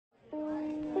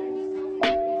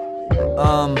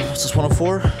Is this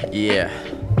 104? Yeah.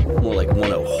 More like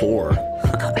 104.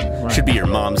 Right. Should be your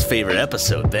mom's favorite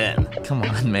episode then. Come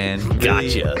on, man.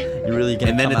 Gotcha. You're really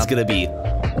gonna And then it's gonna be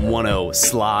 10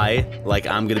 sly, like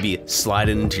I'm gonna be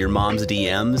sliding into your mom's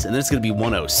DMs, and then it's gonna be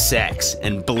 10 sex,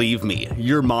 and believe me,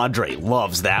 your madre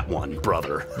loves that one,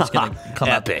 brother. It's gonna come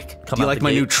epic. Out, Do you like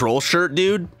my new troll shirt,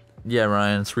 dude? Yeah,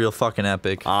 Ryan, it's real fucking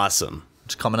epic. Awesome.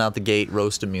 Just coming out the gate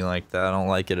roasting me like that. I don't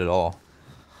like it at all.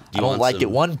 I don't like some, it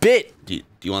one bit. Do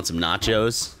you want some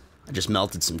nachos? I just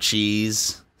melted some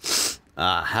cheese.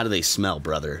 How do they smell,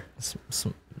 brother?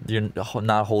 You're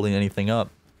not holding anything up.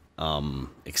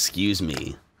 Excuse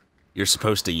me. You're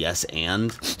supposed to yes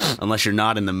and, unless you're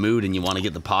not in the mood and you want to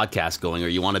get the podcast going, or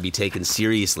you want to be taken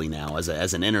seriously now as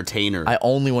an entertainer. I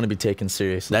only want to be taken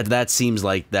seriously. That seems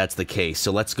like that's the case.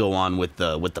 So let's go on with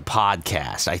the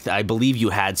podcast. I believe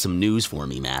you had some news for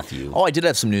me, Matthew. Oh, I did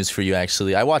have some news for you,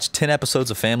 actually. I watched 10 episodes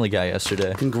of Family Guy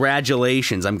yesterday.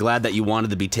 Congratulations. I'm glad that you wanted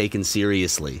to be taken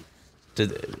seriously.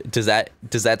 Does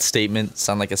that statement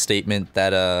sound like a statement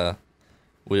that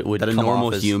would that a come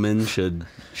normal as, human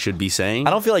should be saying? I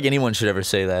don't feel like anyone should ever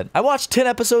say that. I watched 10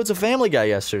 episodes of Family Guy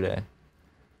yesterday.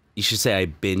 You should say I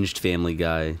binged Family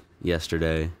Guy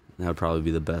yesterday. That would probably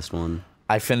be the best one.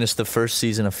 I finished the first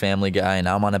season of Family Guy, and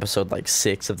now I'm on episode like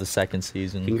 6 of the second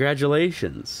season.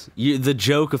 Congratulations. The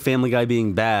joke of Family Guy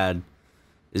being bad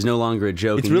is no longer a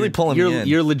joke. It's really pulling me in.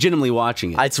 You're legitimately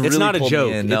watching it. It's really not a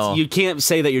joke. In, no. You can't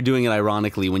say that you're doing it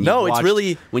ironically when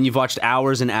you've watched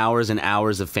hours and hours and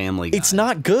hours of Family Guy. It's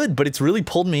not good, but it's really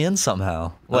pulled me in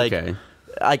somehow. Like, okay.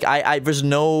 Like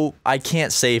I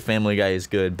can't say Family Guy is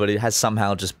good, but it has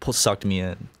somehow just sucked me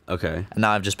in. Okay. And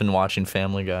now I've just been watching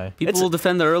Family Guy. People will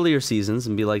defend the earlier seasons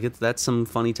and be like, that's some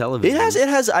funny television. It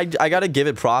has. I gotta give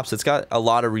it props. It's got a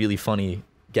lot of really funny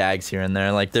gags here and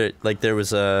there. There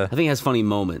was a. I think it has funny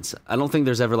moments. I don't think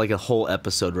there's ever like a whole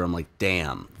episode where I'm like,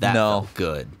 damn, that felt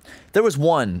good. There was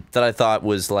one that I thought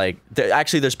was like.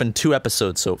 Actually, there's been 2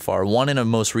 episodes so far. One in a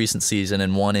most recent season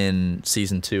and one in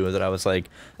season 2 that I was like,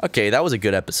 okay, that was a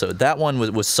good episode. That one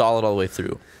was solid all the way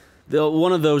through.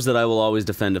 One of those that I will always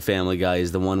defend a Family Guy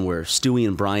is the one where Stewie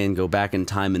and Brian go back in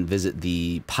time and visit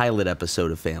the pilot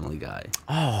episode of Family Guy.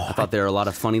 Oh, I thought there were a lot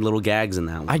of funny little gags in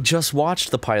that one. I just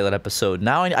watched the pilot episode.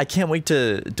 Now I can't wait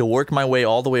to work my way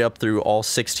all the way up through all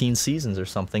 16 seasons or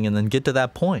something and then get to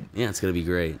that point. Yeah, it's going to be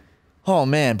great. Oh,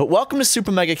 man. But welcome to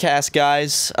SuperMegaCast,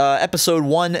 guys. Episode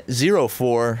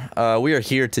 104. We are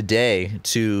here today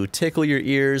to tickle your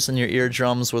ears and your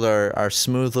eardrums with our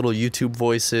smooth little YouTube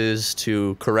voices,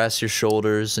 to caress your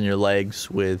shoulders and your legs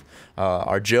with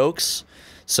our jokes.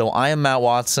 So I am Matt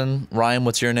Watson. Ryan,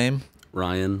 what's your name?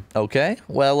 Ryan. Okay.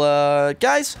 Well,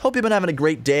 guys, hope you've been having a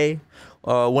great day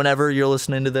whenever you're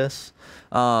listening to this.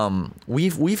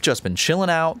 We've just been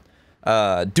chilling out.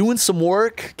 Doing some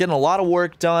work, getting a lot of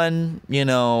work done, you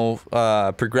know,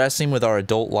 progressing with our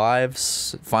adult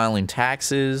lives, filing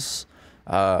taxes,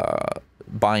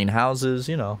 buying houses,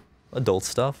 you know, adult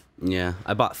stuff. Yeah,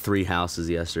 I bought 3 houses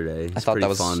yesterday. I thought that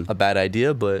was fun. A bad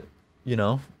idea, but, you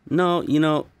know. No, you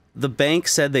know, the bank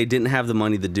said they didn't have the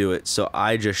money to do it, so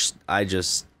I was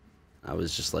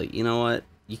just like, you know what?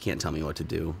 You can't tell me what to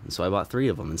do. And so I bought 3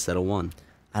 of them instead of 1.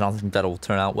 I don't think that'll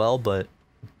turn out well, but...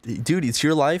 Dude, it's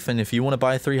your life, and if you want to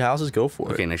buy 3 houses, go for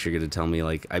it. Okay, next you're going to tell me,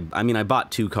 like, I mean, I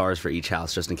bought 2 cars for each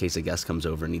house just in case a guest comes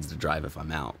over and needs to drive if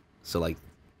I'm out. So, like,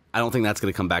 I don't think that's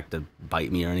going to come back to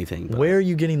bite me or anything. But... Where are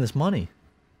you getting this money?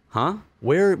 Huh?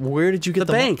 Where did you get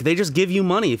the bank? They just give you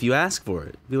money if you ask for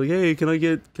it. Be like, hey, can I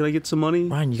get some money?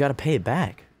 Ryan, you got to pay it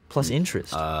back, plus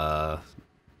interest.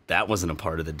 That wasn't a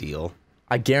part of the deal.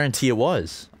 I guarantee it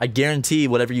was. I guarantee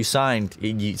whatever you signed,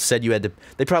 you said you had to...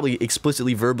 They probably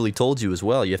explicitly verbally told you as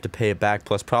well. You have to pay it back,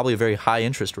 plus probably a very high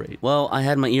interest rate. Well, I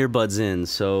had my earbuds in,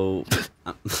 so...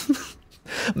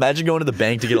 Imagine going to the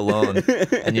bank to get a loan,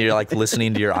 and you're like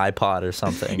listening to your iPod or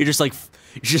something. You're just like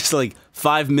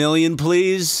 $5 million,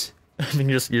 please. I mean,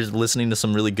 you're listening to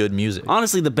some really good music.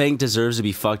 Honestly, the bank deserves to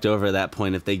be fucked over at that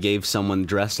point if they gave someone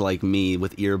dressed like me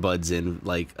with earbuds in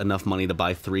like enough money to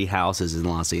buy 3 houses in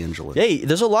Los Angeles. Hey,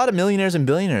 there's a lot of millionaires and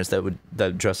billionaires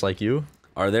that dress like you.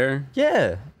 Are there?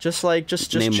 Yeah, just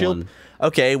Name chill. one.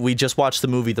 Okay, we just watched the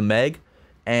movie The Meg,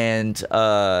 and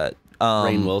Rainn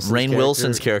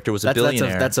Wilson's character was a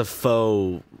billionaire. That's a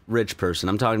faux rich person.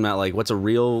 I'm talking about like what's a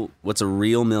real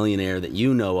millionaire that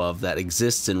you know of that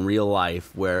exists in real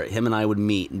life where him and I would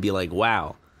meet and be like,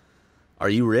 wow, are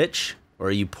you rich or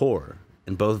are you poor?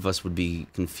 And both of us would be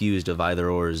confused of either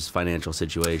or's financial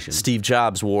situation. Steve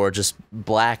Jobs wore just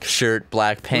black shirt,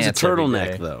 black pants. It was a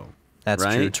turtleneck though. That's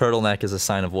right? true. Turtleneck is a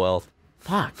sign of wealth.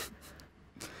 Fuck.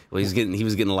 Well, he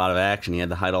was getting a lot of action. He had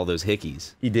to hide all those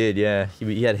hickeys. He did, yeah.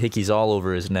 He had hickeys all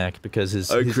over his neck because his...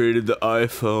 created the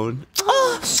iPhone.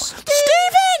 Oh, Steven!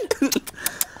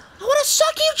 I want to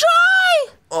suck you dry!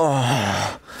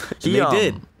 Oh. They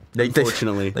did.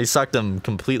 Unfortunately. They sucked him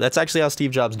completely. That's actually how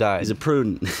Steve Jobs died. He's a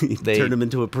prune. They turned him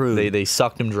into a prune. They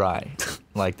sucked him dry.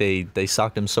 Like, they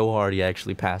sucked him so hard he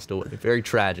actually passed away. Very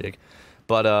tragic.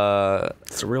 But,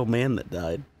 it's a real man that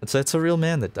died. It's a real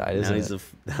man that died, isn't it?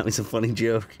 Now he's a funny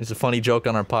joke. It's a funny joke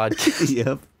on our podcast.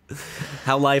 Yep.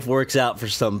 How life works out for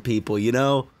some people, you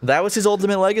know? That was his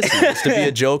ultimate legacy, was to be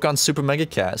a joke on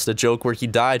SuperMegaCast, a joke where he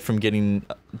died from getting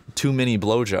too many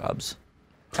blowjobs.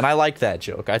 And I like that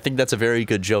joke. I think that's a very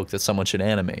good joke that someone should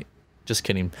animate. Just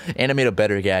kidding. Animate a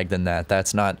better gag than that.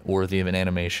 That's not worthy of an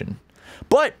animation.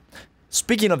 But,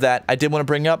 speaking of that, I did want to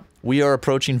bring up, we are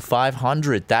approaching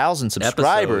 500,000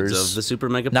 subscribers. Episodes of the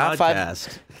SuperMega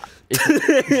Podcast.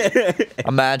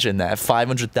 Imagine that,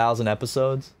 500,000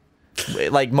 episodes.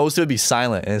 Like, most of it would be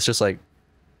silent, and it's just like,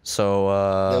 so,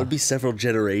 that would be several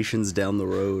generations down the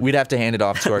road. We'd have to hand it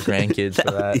off to our grandkids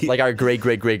for that. Like, our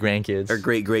great-great-great-grandkids. Our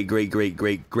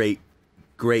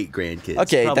great-great-great-great-great-great-grandkids.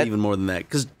 Okay. Probably even more than that,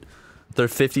 because... They're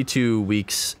 52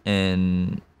 weeks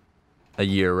in a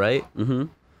year, right? Mm-hmm.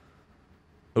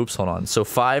 Oops, hold on. So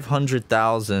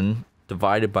 500,000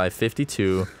 divided by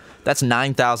 52, that's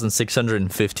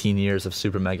 9,615 years of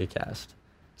SuperMegaCast.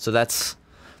 So that's...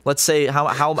 Let's say,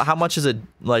 how much is it,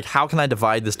 like, how can I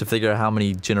divide this to figure out how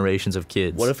many generations of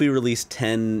kids? What if we release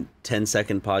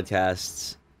 10-second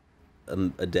podcasts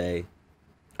a day?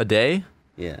 A day?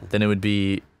 Yeah. Then it would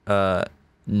be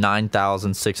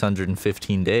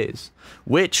 9,615 days,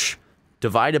 which,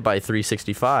 divided by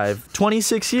 365,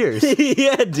 26 years.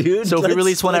 Yeah, dude. So if we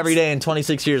release one every day in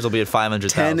 26 years, we'll be at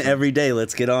 500,000. 10 every day.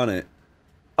 Let's get on it.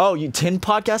 Oh, 10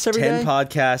 podcasts every day? 10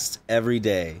 podcasts every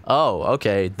day. Oh,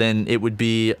 okay. Then it would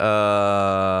be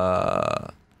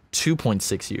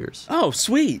 2.6 years. Oh,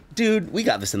 sweet. Dude, we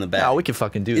got this in the bag. Oh, we can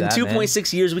fucking do that, In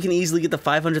 2.6 years, we can easily get the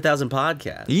 500,000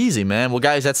 podcasts. Easy, man. Well,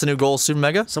 guys, that's the new goal of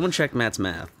Super Someone check Matt's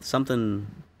math. Something...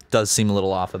 does seem a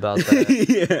little off about that.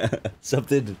 Yeah.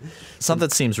 Something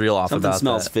seems real off about that. Something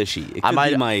smells fishy.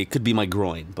 It could be my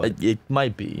groin, but... It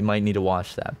might be. You might need to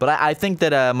watch that. But I think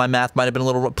that my math might have been a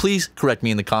little... Please correct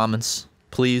me in the comments.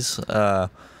 Please. I'd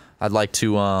like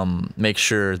to make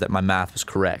sure that my math was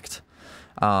correct.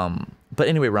 But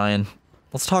anyway, Ryan,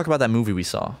 let's talk about that movie we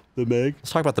saw. The Meg?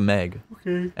 Let's talk about the Meg.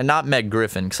 Okay. And not Meg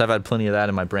Griffin, because I've had plenty of that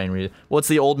in my brain. Well, it's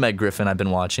the old Meg Griffin I've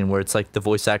been watching, where it's like the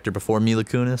voice actor before Mila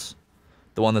Kunis.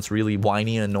 The one that's really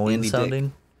whiny and annoying Andy sounding.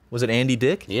 Dick. Was it Andy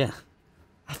Dick? Yeah.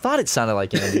 I thought it sounded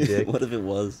like Andy Dick. What if it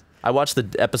was? I watched the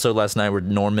episode last night where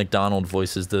Norm Macdonald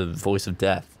voices the voice of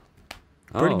death.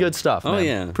 Pretty good stuff, man. Oh,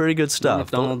 yeah. Pretty good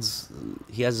stuff. Norm Macdonald's,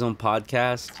 he has his own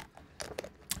podcast.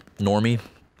 Normie?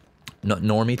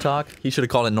 Normie Talk? He should have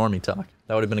called it Normie Talk.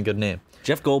 That would have been a good name.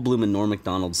 Jeff Goldblum and Norm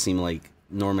Macdonald seem like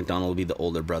Norm Macdonald would be the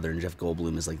older brother, and Jeff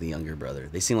Goldblum is like the younger brother.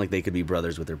 They seem like they could be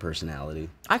brothers with their personality.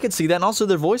 I could see that, and also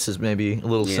their voices maybe a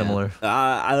little similar.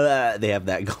 They have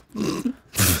that going.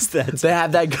 They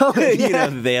have that going. You know,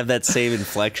 they have that same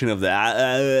inflection of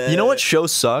that. You know what show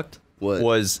sucked? What?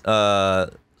 Was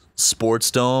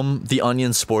Sports Dome, The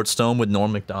Onion Sports Dome with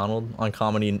Norm Macdonald on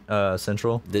Comedy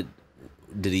Central.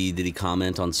 Did he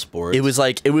comment on sports? It was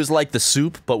like The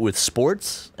Soup, but with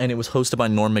sports, and it was hosted by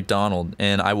Norm Macdonald.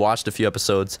 And I watched a few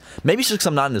episodes. Maybe it's just because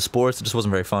I'm not into sports; it just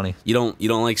wasn't very funny. You don't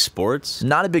like sports?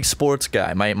 Not a big sports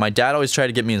guy. My dad always tried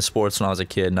to get me in sports when I was a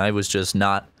kid, and I was just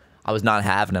not. I was not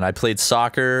having it. I played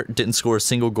soccer, didn't score a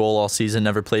single goal all season,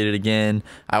 never played it again.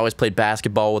 I always played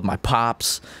basketball with my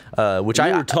pops, which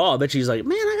you were tall. I bet she's like,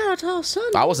 man, I got a tall son.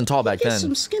 I wasn't tall back then.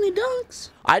 Some skinny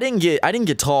dunks. I didn't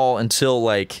get tall until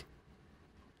like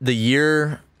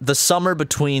the summer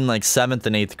between like 7th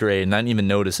and 8th grade, and I didn't even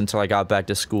notice until I got back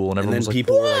to school, and everyone was like,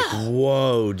 people were like,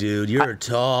 "Whoa, dude, you're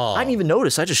tall." I didn't even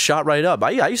notice. I just shot right up.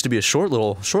 I used to be a short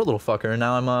little fucker, and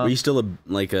now I'm Were you still a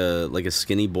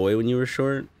skinny boy when you were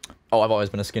short? Oh, I've always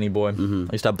been a skinny boy.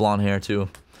 I used to have blonde hair too.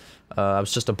 I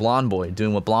was just a blonde boy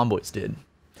doing what blonde boys did.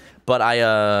 But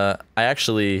I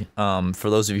actually, for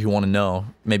those of you who want to know,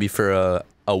 maybe for a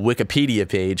Wikipedia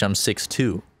page, I'm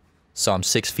 6'2". So I'm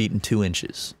 6 feet and 2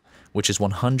 inches, which is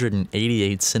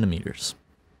 188 centimeters.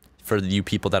 For you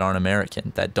people that aren't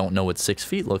American, that don't know what 6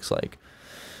 feet looks like.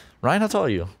 Ryan, how tall are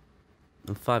you?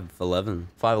 I'm 5'11".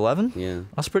 5'11"? Yeah.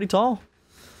 That's pretty tall.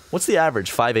 What's the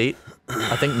average? 5'8"?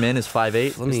 I think men is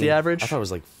 5'8". What's the average? I thought it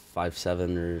was like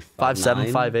 5'7" or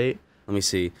 5'7", 5'8". Let me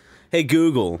see. Hey,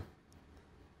 Google.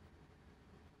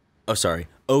 Oh, sorry.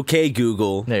 Okay,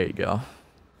 Google. There you go.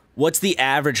 What's the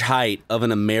average height of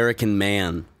an American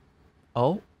man?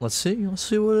 Oh, let's see. Let's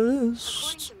see what it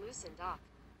is.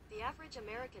 average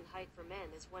American height for men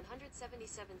is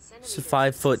 177 centimeters. So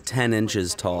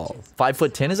 5'10" tall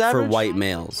 5'10" is for average? white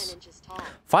males.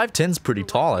 5'10's pretty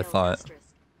tall, I thought.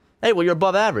 Hey, well, you're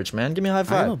above average, man. Give me a high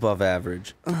five. I'm above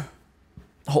average.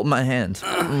 Hold my hand.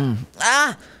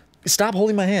 Ah! Stop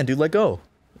holding my hand, dude. Let go.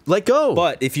 Let go.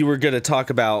 But if you were gonna talk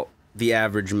about the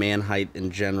average man height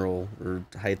in general, or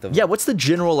height of... Yeah, what's the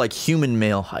general, like, human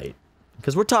male height?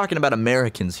 Because we're talking about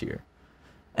Americans here.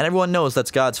 And everyone knows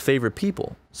that's God's favorite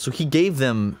people. So he gave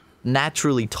them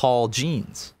naturally tall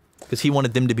genes. Because he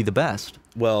wanted them to be the best.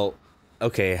 Well,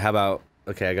 okay, how about...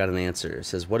 Okay, I got an answer. It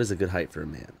says, what is a good height for a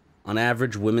man? On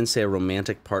average, women say a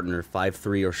romantic partner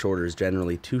 5'3" or shorter is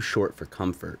generally too short for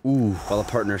comfort. Ooh. While a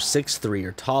partner 6'3"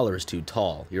 or taller is too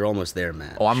tall. You're almost there,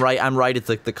 Matt. Oh, I'm right. I'm right at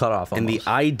the cutoff. And Almost. the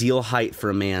ideal height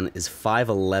for a man is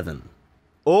 5'11".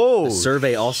 Oh, The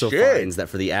survey also shit. finds that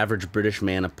for the average British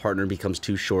man, a partner becomes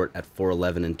too short at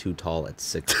 4'11" and too tall at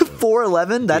 6'.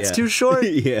 4'11"? That's Yeah. too short?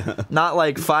 Yeah. Not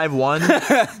like 5'1",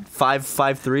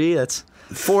 5'3". That's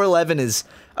 4'11" is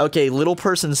okay. Little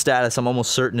person status, I'm almost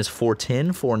certain is 4'10",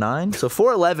 4'9". So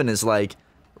 4'11" is like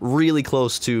really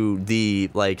close to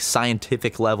the like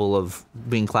scientific level of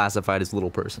being classified as little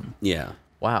person. Yeah.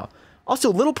 Wow.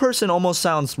 Also, little person almost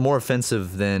sounds more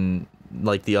offensive than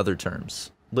like the other terms,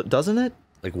 doesn't it?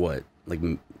 Like what? Like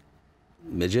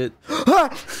midget?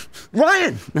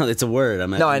 Ryan. No, it's a word.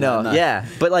 No, I know. Yeah,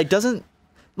 but like, doesn't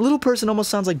little person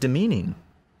almost sounds like demeaning?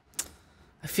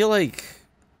 I feel like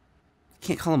you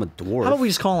can't call him a dwarf. How about we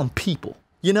just call them people?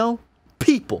 You know,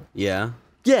 people. Yeah.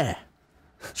 Yeah.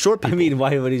 Short people. I mean,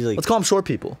 why would he like? Let's call them short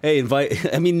people. Hey,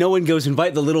 invite. I mean, no one goes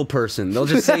invite the little person. They'll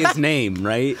just say his name,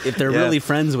 right? If they're Yeah. really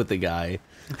friends with the guy,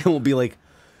 it won't be like.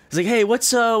 It's like, hey,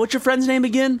 what's your friend's name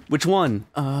again? Which one?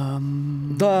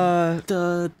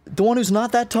 The one who's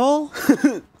not that tall?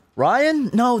 Ryan?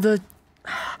 No, the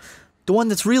one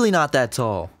that's really not that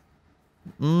tall.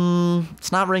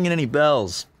 It's not ringing any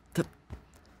bells.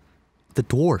 The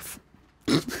dwarf.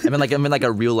 I mean like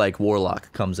a real like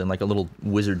warlock comes in, like a little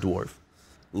wizard dwarf.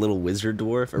 Little wizard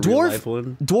dwarf, a real life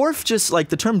one. Dwarf just like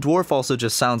the term dwarf also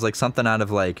just sounds like something out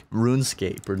of like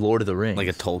RuneScape or Lord of the Rings. Like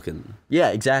a Tolkien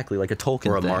Yeah, exactly, like a Tolkien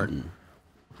or a thing. Martin.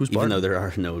 Who's Even Barton? though there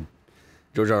are no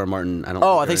George R. R. Martin, I don't.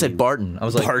 Oh, I there think you are said any- Barton. I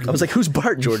was like, who's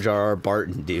Barton? George R. R.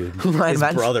 Barton, dude. Right, His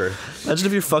imagine- brother. Imagine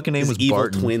if your fucking name His was evil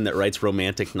Barton. twin that writes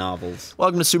romantic novels.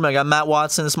 Welcome to SuperMega. I'm Matt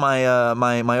Watson. This is my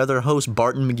my other host,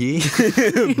 Barton McGee.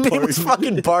 His name was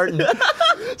fucking Barton.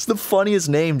 It's the funniest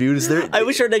name, dude. Is there? I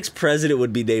wish our next president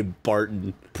would be named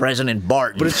Barton. President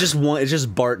Barton. But it's just one. It's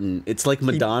just Barton. It's like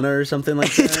Madonna or something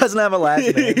like He that. doesn't have a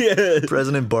last name. Yeah.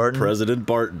 President Barton. President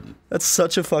Barton. That's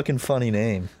such a fucking funny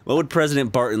name. What would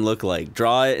President Barton look like?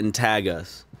 Draw it and tag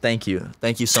us. Thank you.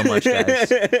 Thank you so much, guys.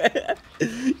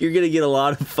 You're gonna get a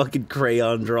lot of fucking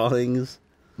crayon drawings.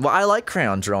 Well, I like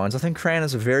crayon drawings. I think crayon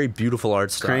is a very beautiful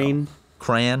art style.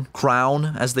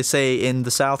 Crown, as they say in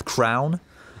the South, crown.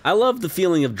 I love the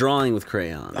feeling of drawing with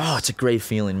crayons. Oh, it's a great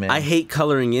feeling, man. I hate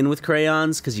coloring in with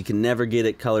crayons because you can never get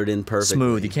it colored in perfectly.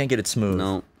 Smooth. You can't get it smooth.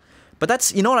 No. But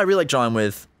that's, you know what I really like drawing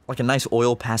with? Like a nice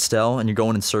oil pastel, and you're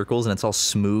going in circles, and it's all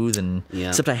smooth. And Yeah.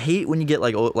 except I hate when you get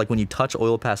like when you touch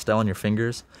oil pastel on your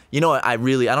fingers. You know, I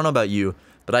don't know about you,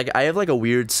 but I have like a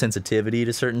weird sensitivity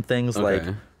to certain things,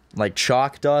 Okay. like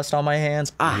chalk dust on my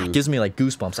hands. It gives me like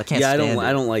goosebumps. I can't. Yeah, stand I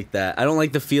it. don't like that. I don't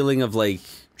like the feeling of like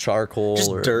Charcoal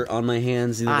just or dirt on my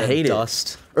hands. Either I that hate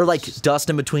dust. it. Or like dust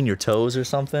in between your toes or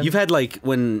something. You've had like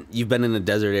when you've been in a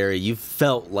desert area, you've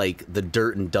felt like the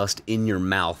dirt and dust in your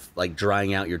mouth, like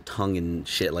drying out your tongue and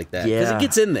shit like that. Because Yeah. it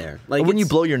gets in there. Like Or when you it's-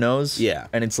 blow your nose. Yeah.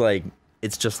 And it's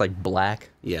just like black.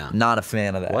 Yeah. Not a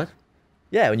fan of that. What?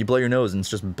 Yeah, when you blow your nose and it's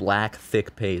just black,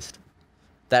 thick paste.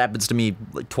 That happens to me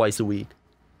like twice a week.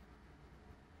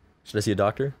 Should I see a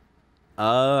doctor?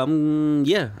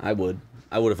 Yeah, I would.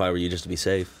 I would if I were you, just to be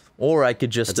safe. Or I could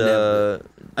just, That's never-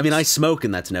 I mean, I smoke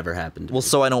and that's never happened. to well, me.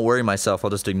 so I don't worry myself,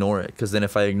 I'll just ignore it. Because then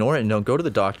if I ignore it and don't go to the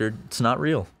doctor, it's not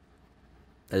real.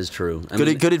 That is true. I Good,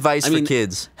 mean, good advice I for mean,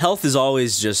 kids. Health is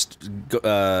always just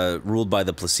ruled by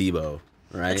the placebo,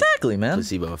 right? Exactly, man.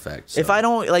 Placebo effect. If so. I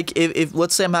don't, like, if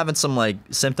let's say I'm having some, like,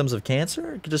 symptoms of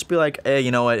cancer, it could just be like, hey,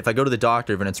 you know what, if I go to the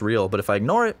doctor, then it's real. But if I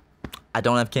ignore it, I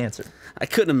don't have cancer. I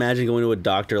couldn't imagine going to a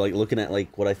doctor, like, looking at,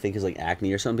 like, what I think is, like,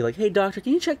 acne or something, be like, hey, doctor,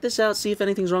 can you check this out, see if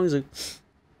anything's wrong? He's like,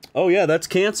 oh, yeah, that's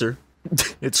cancer.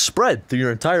 It's spread through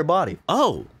your entire body.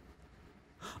 Oh.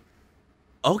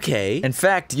 Okay. In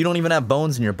fact, you don't even have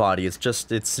bones in your body. It's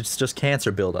just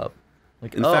cancer buildup.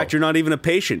 Like, In fact, you're not even a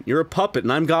patient. You're a puppet,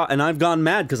 and I've gone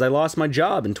mad because I lost my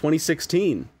job in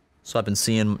 2016. So I've been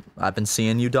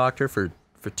seeing you, doctor, for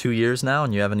 2 years now,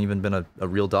 and you haven't even been a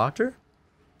real doctor?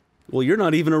 Well, you're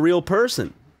not even a real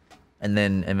person. and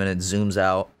then it zooms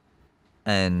out,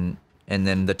 and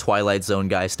then the Twilight Zone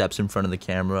guy steps in front of the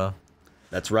camera.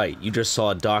 That's right. You just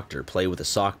saw a doctor play with a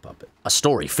sock puppet. A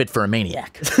story fit for a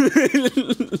maniac.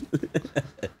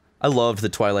 I loved the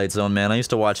Twilight Zone, man. I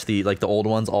used to watch the old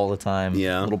ones all the time.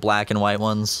 Yeah. Little black and white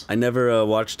ones. I never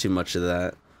watched too much of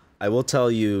that. I will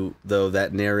tell you, though,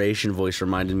 that narration voice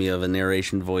reminded me of a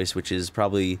narration voice, which is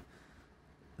probably...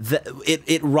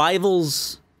 It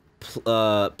rivals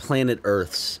Planet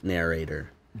Earth's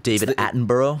narrator. David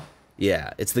Attenborough?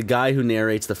 Yeah, it's the guy who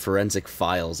narrates the Forensic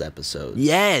Files episodes.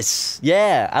 Yes!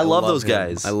 Yeah, I love those him.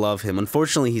 guys. I love him.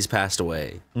 Unfortunately, he's passed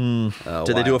away. Did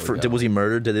they do was he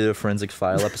murdered? Did they do a Forensic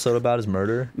File episode about his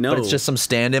murder? No. But it's just some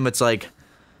stand-in. It's like,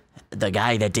 the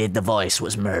guy that did the voice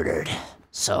was murdered.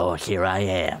 So here I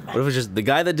am. What if it's just the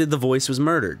guy that did the voice was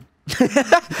murdered?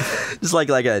 Just like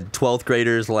a 12th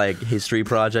grader's history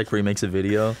project where he makes a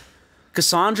video.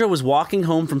 Cassandra was walking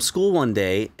home from school one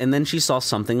day, and then she saw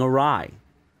something awry.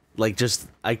 I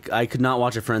could not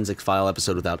watch a Forensic File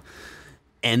episode without...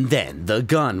 And then the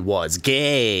gun was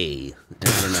gay.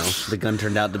 I don't know. The gun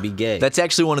turned out to be gay. That's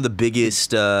actually one of the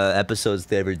biggest episodes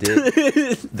they ever did.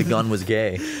 The gun was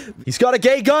gay. He's got a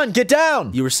gay gun! Get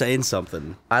down! You were saying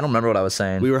something. I don't remember what I was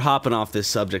saying. We were hopping off this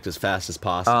subject as fast as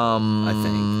possible, I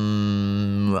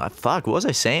think. Fuck, what was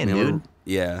I saying, dude?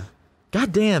 Yeah.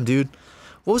 God damn, dude.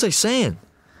 What was I saying?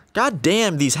 God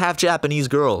damn, these half-Japanese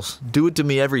girls. Do it to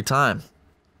me every time.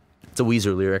 It's a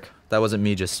Weezer lyric. That wasn't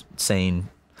me just saying,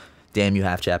 damn you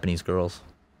half-Japanese girls.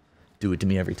 Do it to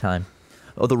me every time.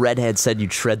 Oh, the redhead said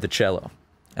you'd shred the cello.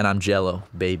 And I'm Jello,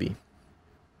 baby.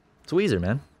 It's Weezer,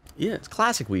 man. Yeah. It's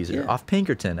classic Weezer. Yeah. Off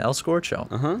Pinkerton, El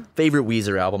Scorcho. Uh-huh. Favorite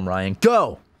Weezer album, Ryan.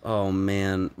 Go! Oh,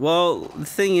 man. Well, the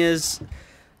thing is...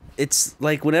 It's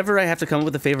like whenever I have to come up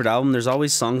with a favorite album, there's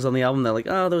always songs on the album that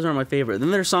those aren't my favorite. Then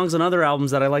there's songs on other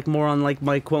albums that I like more on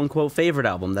my quote-unquote favorite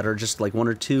album that are just one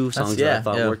or two songs that I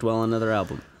thought worked well on another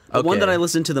album. The one that I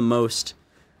listen to the most,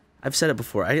 I've said it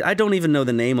before, I don't even know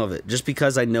the name of it, just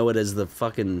because I know it as the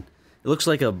fucking... It looks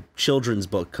like a children's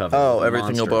book cover. Oh,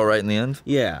 Everything Will Be All Right in the End?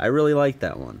 Yeah, I really like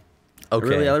that one.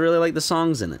 Okay. I really like the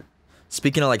songs in it.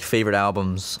 Speaking of favorite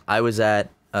albums, I was at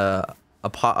a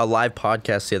live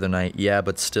podcast the other night. Yeah,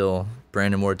 but still,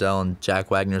 Brandon Wardell and Jack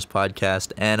Wagner's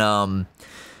podcast, and I'm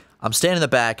standing in the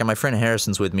back, and my friend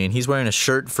Harrison's with me, and he's wearing a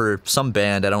shirt for some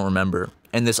band I don't remember.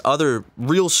 And this other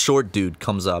real short dude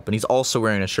comes up, and he's also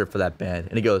wearing a shirt for that band,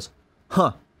 and he goes,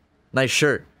 "Huh, nice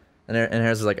shirt." And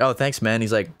Harrison's like, "Oh, thanks, man."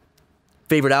 He's like,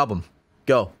 "Favorite album,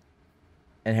 go."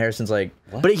 And Harrison's like,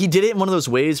 what? But he did it in one of those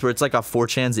ways where it's like a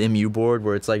 4chan's MU board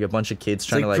where it's a bunch of kids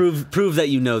trying to prove that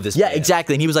you know this. Yeah, band.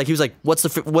 exactly. And he was like, what's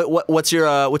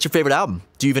your favorite album?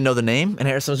 Do you even know the name? And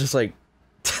Harrison was just like,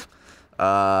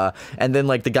 and then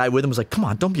the guy with him was like, come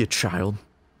on, don't be a child.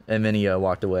 And then he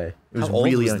walked away. It was How old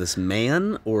really was this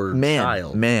man or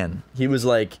child? Man, he was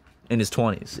in his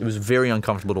 20s. It was very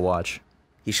uncomfortable to watch.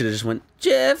 He should have just went,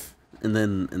 Jeff. And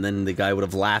then the guy would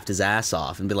have laughed his ass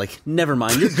off and be like, "Never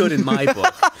mind, you're good in my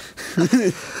book."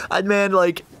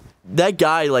 That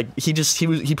guy,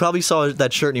 he probably saw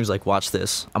that shirt and he was like, "Watch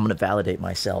this, I'm gonna validate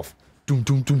myself." Doom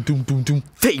doom doom doom doom doom.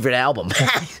 Favorite album.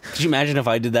 Could you imagine if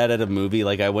I did that at a movie?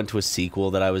 I went to a sequel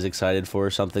that I was excited for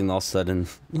or something, and all of a sudden,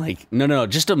 no,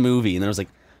 just a movie, and then I was like,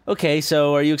 "Okay,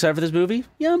 so are you excited for this movie?"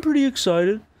 "Yeah, I'm pretty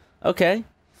excited." "Okay,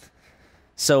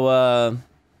 so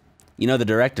you know the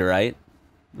director, right?"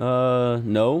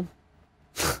 No.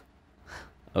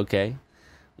 Okay.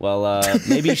 Well,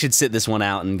 maybe you should sit this one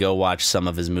out and go watch some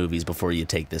of his movies before you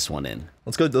take this one in.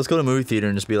 Let's go to a movie theater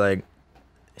and just be like,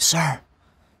 "Sir,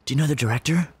 do you know the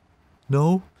director?"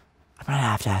 "No." "I'm gonna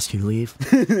have to ask you to leave."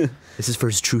 "This is for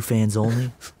his true fans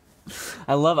only."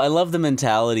 I love the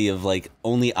mentality of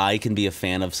only I can be a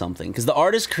fan of something, because the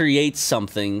artist creates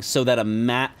something so that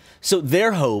so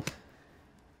their hope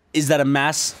is that a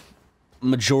mass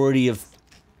majority of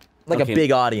a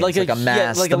big audience, a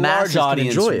mass, a large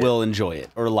audience will enjoy it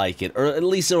or like it, or at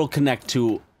least it'll connect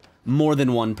to more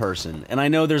than one person. And I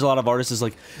know there's a lot of artists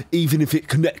even if it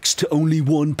connects to only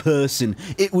one person,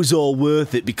 it was all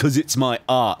worth it because it's my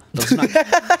art.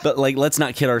 But let's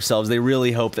not kid ourselves. They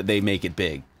really hope that they make it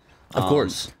big. Of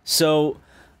course. So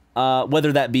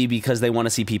whether that be because they want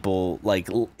to see people like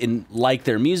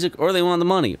their music, or they want the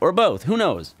money, or both, who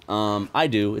knows? I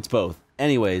do. It's both.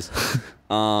 Anyways,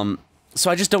 so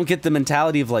I just don't get the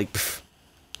mentality of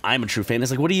I'm a true fan.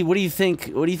 It's what do you think?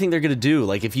 What do you think they're gonna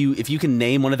do? If you can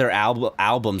name one of their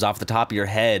albums off the top of your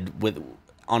head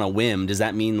on a whim, does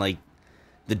that mean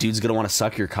the dude's gonna want to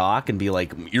suck your cock and be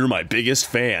like, "You're my biggest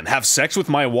fan. Have sex with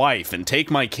my wife and take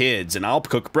my kids, and I'll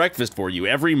cook breakfast for you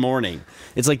every morning"?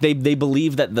 It's they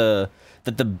believe that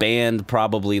that the band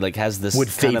probably like has this would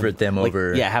kind favorite of, them like,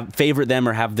 over. yeah, favorite them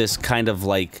or have this kind of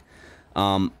like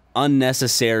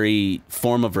unnecessary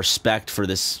form of respect for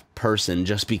this person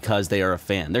just because they are a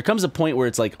fan. There comes a point where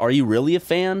it's like, are you really a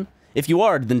fan? If you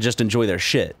are, then just enjoy their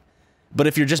shit. But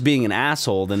if you're just being an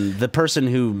asshole, then the person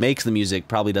who makes the music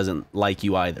probably doesn't like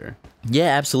you either.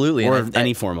 Yeah, absolutely. Or And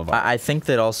any form of art. I think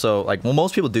that also, like, well,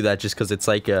 most people do that just because it's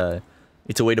like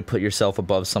it's a way to put yourself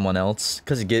above someone else.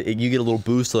 Because you get a little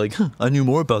boost, like, huh, I knew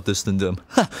more about this than them.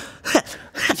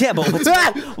 Yeah, but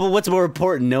what's more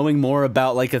important, knowing more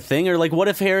about like a thing, or like what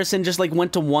if Harrison just like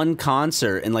went to one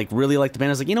concert and like really liked the band?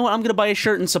 I was like, you know what, I'm gonna buy a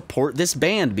shirt and support this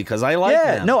band because I like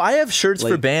them. No, I have shirts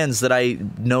for Like- bands that I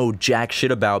know jack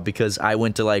shit about because I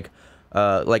went to I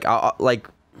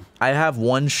have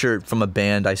one shirt from a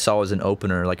band I saw as an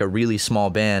opener, like a really small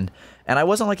band, and I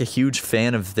wasn't like a huge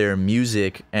fan of their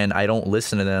music, and I don't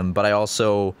listen to them, but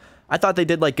I thought they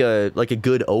did like a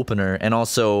good opener, and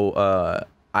also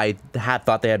I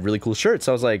thought they had really cool shirts.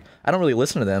 So I was like, I don't really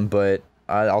listen to them, but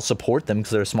I'll support them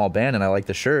because they're a small band and I like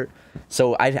the shirt.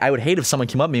 So I would hate if someone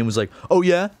came up to me and was like, "Oh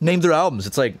yeah, name their albums."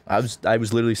 It's like I was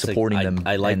literally supporting them.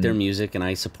 I like their music and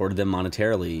I supported them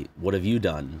monetarily. What have you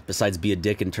done besides be a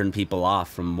dick and turn people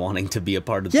off from wanting to be a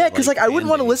part of? Yeah, because like I fan wouldn't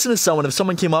want to base? listen to someone if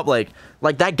someone came up like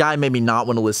that guy made me not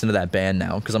want to listen to that band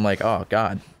now because I'm like, oh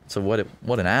god, so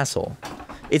what an asshole.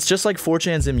 It's just like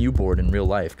 4chan's MU board in real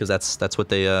life because that's what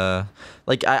they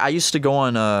like. I used to go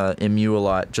on MU a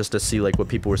lot just to see like what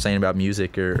people were saying about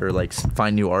music or like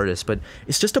find new artists, but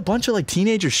it's just a bunch of like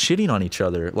teenagers shitting on each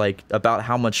other like about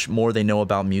how much more they know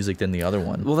about music than the other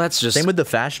one. Well, that's just same with the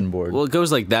fashion board. Well, it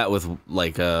goes like that with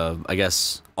like I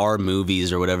guess our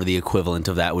movies or whatever the equivalent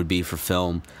of that would be for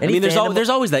film. Any I mean, fandom- there's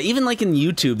always that. Even like in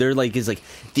YouTube, there like is like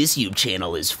this YouTube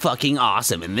channel is fucking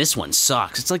awesome and this one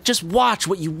sucks. It's like just watch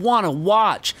what you want to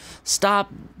watch.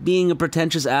 Stop being a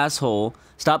pretentious asshole.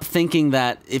 Stop thinking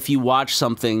that if you watch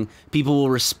something, people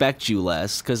will respect you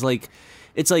less. Because like,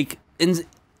 it's like in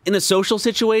a social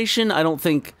situation, I don't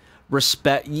think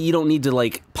respect. You don't need to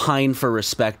like pine for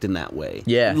respect in that way.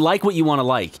 Yeah, like what you want to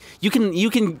like. You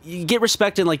get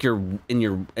respect in like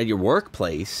at your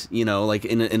workplace. You know, like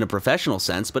in a professional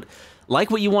sense, but. Like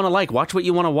what you want to like, watch what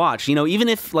you want to watch. You know, even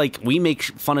if like we make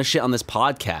fun of shit on this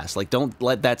podcast, like don't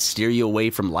let that steer you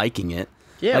away from liking it.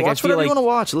 Yeah, like, watch whatever you want to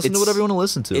watch. Listen to whatever you want to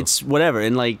listen to. It's whatever.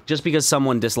 And like just because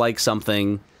someone dislikes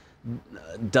something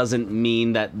doesn't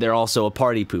mean that they're also a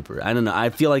party pooper. I don't know. I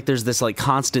feel like there's this like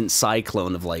constant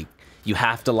cyclone of like you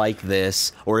have to like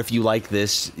this, or if you like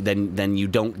this, then you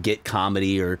don't get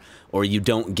comedy or you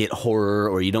don't get horror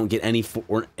or you don't get any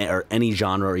or any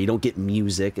genre or you don't get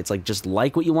music. It's like just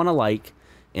like what you want to like,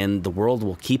 and the world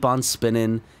will keep on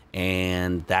spinning,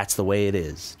 and that's the way it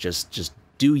is. Just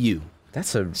do you.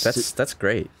 That's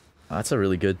great. That's a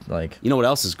really good like. You know what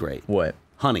else is great? What?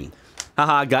 Honey.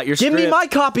 Haha, got your Give script. me my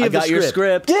copy of the got your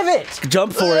script. Give it.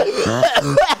 Jump for it.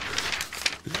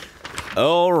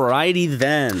 Alrighty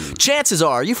then. Chances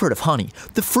are you've heard of Honey,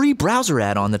 the free browser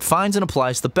add-on that finds and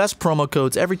applies the best promo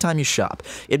codes every time you shop.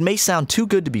 It may sound too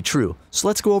good to be true, so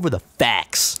let's go over the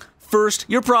facts. First,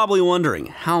 you're probably wondering,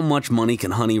 how much money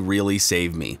can Honey really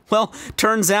save me? Well,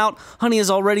 turns out, Honey has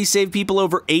already saved people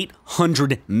over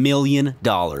 $800 million.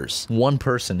 One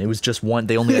person. It was just one.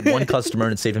 They only had one customer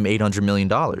and it saved him $800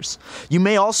 million. You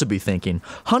may also be thinking,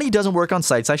 Honey doesn't work on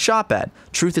sites I shop at.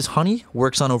 Truth is, Honey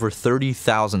works on over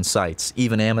 30,000 sites,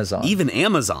 even Amazon. Even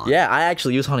Amazon? Yeah, I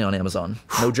actually use Honey on Amazon.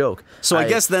 No joke. So I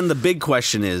guess then the big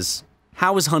question is,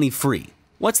 how is Honey free?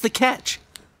 What's the catch?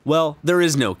 Well, there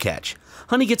is no catch.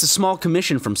 Honey gets a small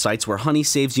commission from sites where Honey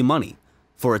saves you money,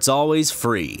 for it's always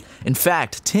free. In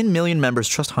fact, 10 million members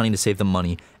trust Honey to save them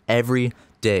money every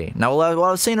day. Now, what I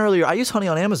was saying earlier, I use Honey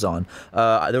on Amazon.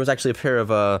 There was actually a pair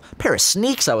of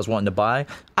sneaks I was wanting to buy.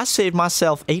 I saved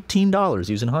myself $18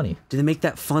 using Honey. Do they make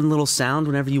that fun little sound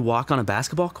whenever you walk on a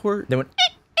basketball court? They went,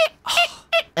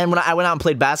 and when I went out and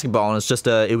played basketball, and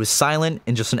it was silent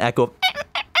and just an echo of,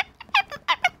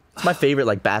 it's my favorite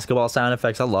like basketball sound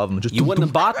effects. I love them. Just you wouldn't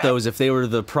have bought those if they were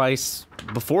the price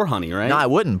before Honey, right? No, I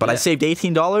wouldn't. But I Yeah. saved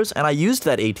 $18, and I used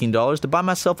that $18 to buy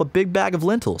myself a big bag of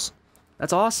lentils.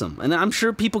 That's awesome. And I'm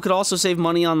sure people could also save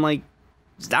money on like,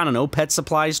 I don't know, pet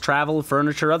supplies, travel,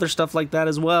 furniture, other stuff like that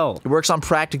as well. It works on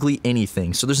practically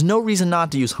anything, so there's no reason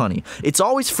not to use Honey. It's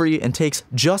always free and takes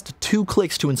just 2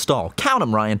 clicks to install. Count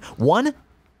them, Ryan. 1,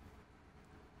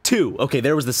 2. Okay,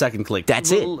 there was the second click.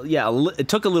 That's it. Yeah, it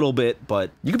took a little bit, but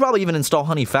you could probably even install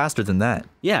Honey faster than that.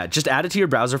 yeah, just add it to your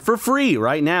browser for free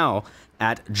right now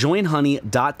at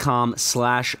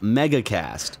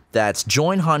joinhoney.com/megacast. That's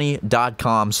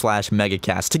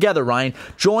joinhoney.com/megacast. Together, Ryan.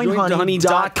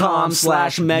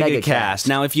 joinhoney.com/megacast.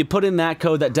 Now, if you put in that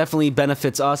code, that definitely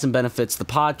benefits us and benefits the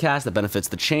podcast, that benefits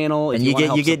the channel. And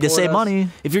you get to save money.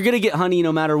 If you're going to get honey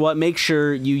no matter what, make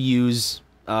sure you use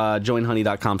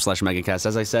joinhoney.com/megacast.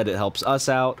 As I said, it helps us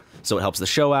out, so it helps the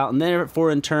show out, and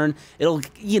therefore in turn it'll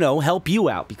help you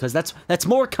out, because that's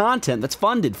more content that's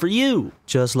funded for you.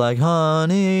 Just like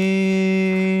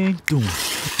honey, doom,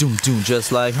 doom, doom.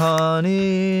 Just like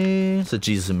honey. It's a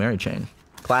Jesus and Mary chain,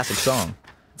 classic song.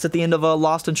 It's at the end of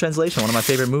Lost in Translation, one of my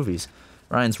favorite movies.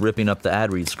 Ryan's ripping up the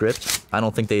ad read script. I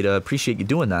don't think they'd appreciate you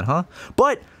doing that, huh?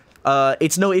 But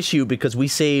it's no issue because we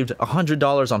saved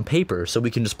 $100 on paper, so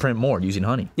we can just print more using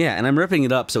honey. Yeah, and I'm ripping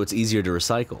it up so it's easier to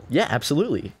recycle. Yeah,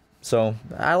 absolutely. So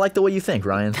I like the way you think,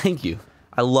 Ryan. Thank you.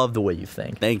 I love the way you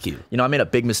think. Thank you. I made a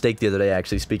big mistake the other day,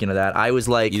 actually, speaking of that. I was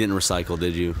like... You didn't recycle,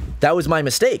 did you? That was my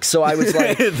mistake. So I was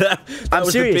like... that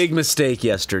was serious. a big mistake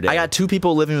yesterday. I got 2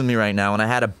 people living with me right now, and I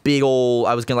had a big old...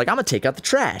 I was going to I'm going to take out the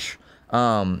trash.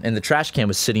 And the trash can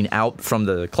was sitting out from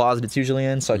the closet it's usually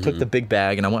in, so I took the big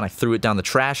bag, and I threw it down the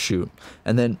trash chute.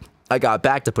 And then I got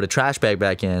back to put a trash bag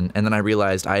back in, and then I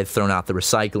realized I had thrown out the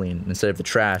recycling instead of the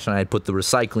trash, and I had put the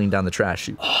recycling down the trash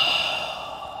chute.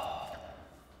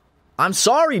 I'm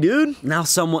sorry, dude. Now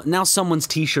someone's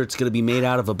t-shirt's gonna be made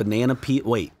out of a banana peel.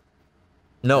 Wait.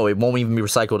 No, it won't even be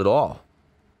recycled at all.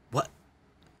 What?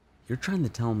 You're trying to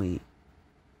tell me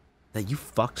that you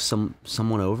fucked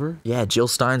someone over? Yeah, Jill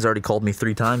Stein's already called me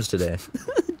 3 times today.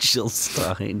 Jill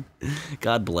Stein.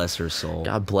 God bless her soul.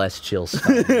 God bless Jill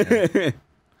Stein.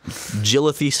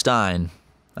 Jillathy Stein.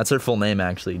 That's her full name,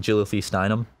 actually. Jillathy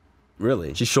Steinum.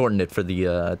 Really? She shortened it for the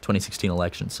 2016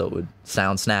 election, so it would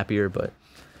sound snappier, but...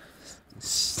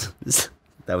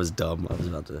 That was dumb. I was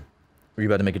about to... Were you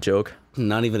about to make a joke?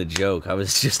 Not even a joke. I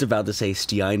was just about to say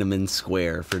Steinemann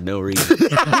Square for no reason.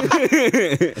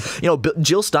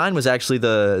 Jill Stein was actually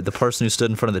the person who stood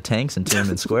in front of the tanks in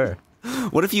Tiananmen Square.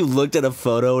 What if you looked at a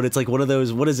photo and it's like one of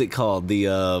those, what is it called?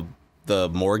 The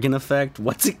Morgan effect?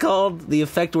 What's it called? The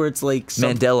effect where it's like...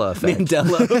 Mandela effect.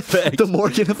 Mandela effect. The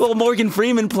Morgan effect. Well, Morgan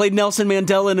Freeman played Nelson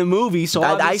Mandela in a movie, so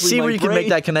I see where you can make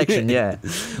that connection, yeah.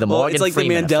 The Morgan it's like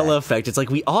Freeman the Mandela effect. It's like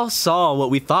we all saw what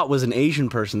we thought was an Asian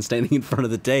person standing in front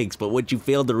of the tanks, but what you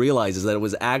failed to realize is that it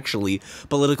was actually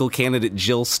political candidate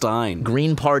Jill Stein.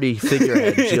 Green Party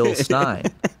figurehead Jill Stein.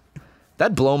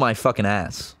 That'd blow my fucking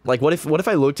ass. Like, what if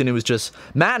I looked and it was just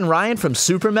Matt and Ryan from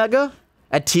SuperMega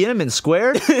at Tiananmen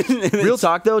Square? Real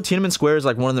talk though, Tiananmen Square is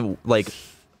like one of the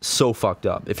so fucked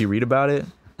up. If you read about it,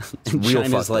 it's real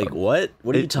China's fucked like, up. what?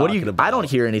 What are you talking about? I don't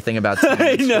hear anything about Tiananmen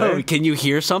I know. Square. Can you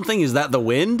hear something? Is that the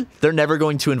wind? They're never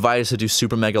going to invite us to do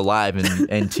SuperMega Live in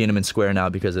Tiananmen Square now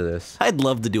because of this. I'd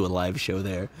love to do a live show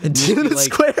there. In Tiananmen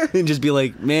Square? And just be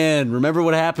like, man, remember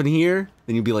what happened here?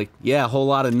 And you'd be like, yeah, a whole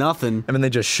lot of nothing. And then they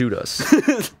just shoot us.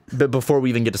 But before we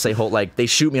even get to say they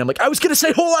shoot me. I'm like, I was going to say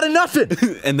a whole lot of nothing.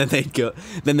 And then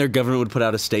then their government would put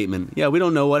out a statement. Yeah, we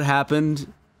don't know what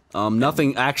happened.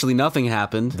 Nothing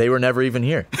happened. They were never even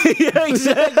here. Yeah,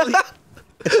 exactly.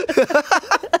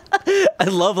 I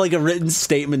love like a written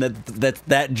statement that's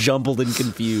that jumbled and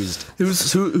confused. Who's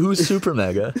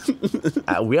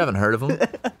SuperMega? We haven't heard of them.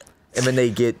 And then they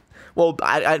get... Well,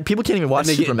 people can't even watch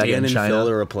SuperMega in China. Dan and Phil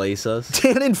to replace us.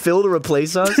 Dan and Phil to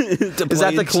replace us? Is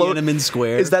that the Tiananmen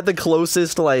Square? Is that the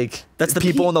closest, that's the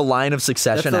people in the line of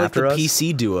succession after us? That's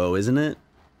the PC duo, isn't it?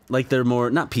 Like they're more,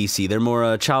 not PC, they're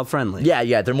more child friendly.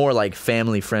 Yeah, they're more like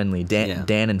family friendly. Dan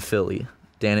and Philly.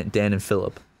 Dan and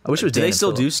Philip. I wish it was Dan and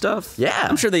Philip. Do they still do stuff? Yeah.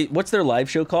 I'm sure what's their live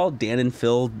show called? Dan and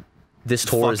Phil... This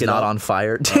tour is not on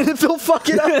fire. Dan and Phil fuck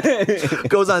it up.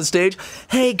 Goes on stage.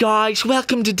 Hey guys,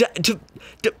 welcome to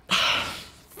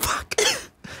fuck.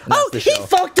 Oh, he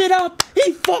fucked it up.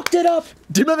 He fucked it up.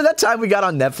 Do you remember that time we got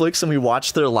on Netflix and we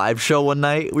watched their live show one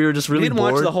night? We were just really bored. We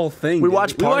didn't watch the whole thing. We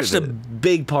watched a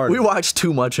big part. We watched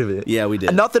too much of it. Yeah, we did.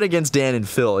 And nothing against Dan and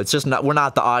Phil. It's just we're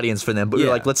not the audience for them. But we were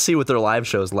like, let's see what their live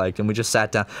show's like. And we just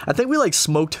sat down. I think we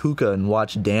smoked hookah and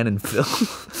watched Dan and Phil.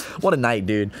 What a night,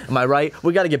 dude. Am I right?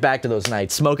 We got to get back to those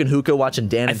nights. Smoking hookah, watching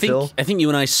Dan and Phil. I think you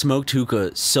and I smoked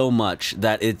hookah so much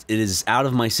that it is out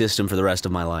of my system for the rest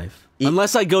of my life.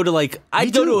 Unless I go to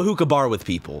I'd go to a hookah bar with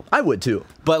people. I would too.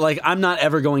 But I'm not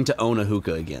ever going to own a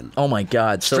hookah again. Oh my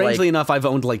god. So strangely enough, I've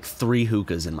owned 3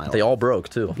 hookahs in my life. They all broke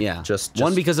too. Yeah. Just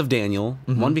one because of Daniel,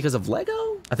 one because of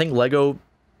Lego. I think Lego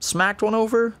smacked one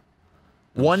over.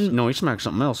 One, No, he smacked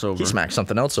something else over. he smacked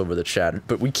something else over the chat,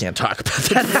 but we can't talk about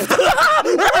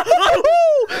that.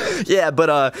 Yeah,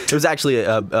 but it was actually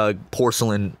a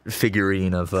porcelain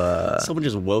figurine of Someone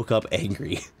just woke up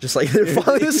angry. just like they're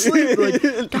falling asleep.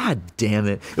 Like, God damn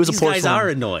it! It was These a porcelain. guys are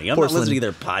annoying. I'm not listening to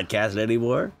their podcast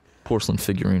anymore. Porcelain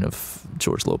figurine of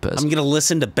George Lopez. I'm gonna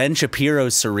listen to Ben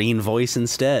Shapiro's serene voice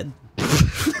instead.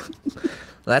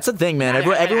 That's the thing, man.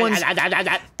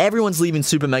 Everyone's leaving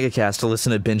SuperMegaCast to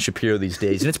listen to Ben Shapiro these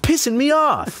days, and it's pissing me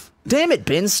off. Damn it,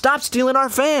 Ben! Stop stealing our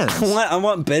fans. I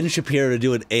want Ben Shapiro to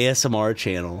do an ASMR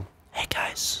channel. Hey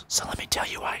guys, so let me tell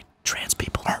you why trans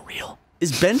people aren't real.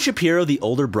 Is Ben Shapiro the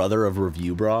older brother of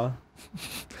Review Bra?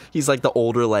 He's like the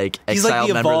older, like He's like exiled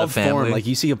the member of evolved the family. form. Like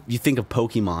you think of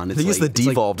Pokemon. It's I think like, it's the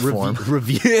devolved form.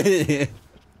 Review.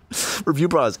 Review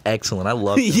Bra is excellent. I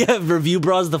love it. Yeah, Review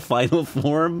Bra's the final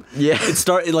form. Yeah.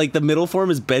 Like the middle form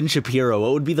is Ben Shapiro.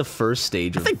 What would be the first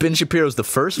stage? I think Ben Shapiro's the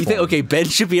first form. Okay, Ben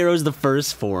Shapiro's the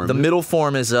first form. The middle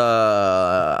form is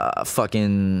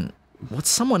fucking what's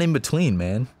someone in between,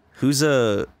 man? Who's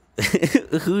a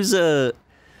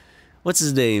what's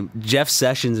his name? Jeff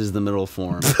Sessions is the middle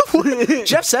form.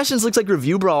 Jeff Sessions looks like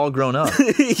Review Bra all grown up.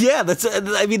 Yeah,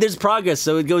 I mean, there's progress,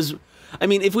 so it goes. I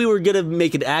mean, if we were gonna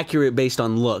make it accurate based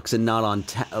on looks and not on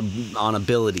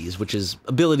abilities, which is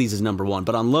abilities is number one,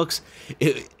 but on looks,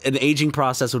 an aging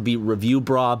process would be Review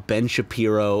Bra, Ben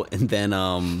Shapiro, and then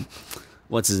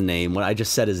what's his name? I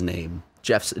just said his name.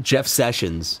 Jeff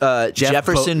Sessions.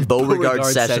 Jefferson Beauregard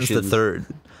Sessions Sessions.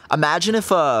 III. Imagine if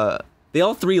They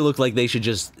all three look like they should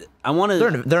just. I want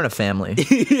to. they're in a family.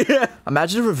 Yeah.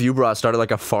 Imagine if Review Bra started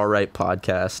like a far right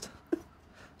podcast.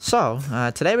 So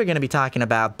today we're going to be talking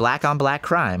about black on black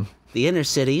crime, The inner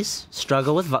cities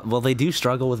struggle with. They do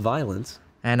struggle with violence.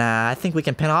 and I think we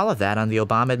can pin all of that on the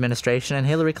Obama administration and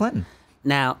Hillary Clinton.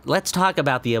 Now let's talk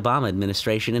about the Obama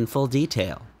administration in full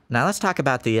detail. Now let's talk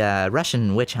about the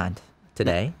Russian witch hunt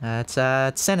today. It's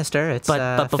sinister. It's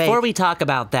But before fake. we talk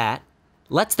about that,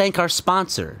 let's thank our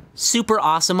sponsor,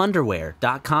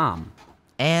 SuperAwesomeUnderwear.com.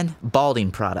 And balding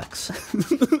products.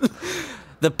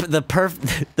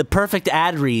 The perfect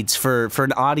ad reads for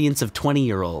an audience of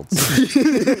 20-year-olds.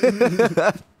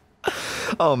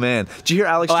 Oh man, did you hear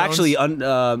Alex? Oh, Jones? actually,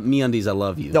 MeUndies, I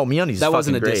love you. No, MeUndies. That is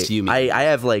wasn't a fucking diss great. to you, I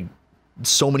have like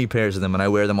so many pairs of them, and I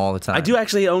wear them all the time. I do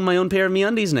actually own my own pair of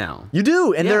MeUndies now. You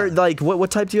do, and Yeah. they're like,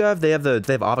 what type do you have? They have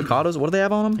avocados. What do they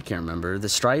have on them? I can't remember the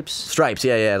stripes. Stripes.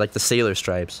 Yeah, like the sailor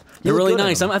stripes. They're You look really good in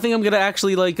nice. them. I think I'm gonna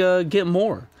actually like get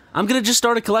more. I'm gonna just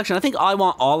start a collection. I think I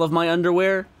want all of my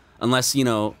underwear, unless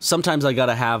sometimes I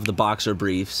gotta have the boxer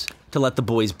briefs to let the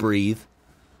boys breathe.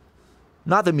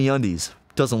 Not the MeUndies.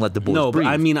 Doesn't let the boys No, breathe. but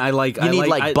I mean, I like. You need,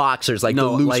 like, boxers, like the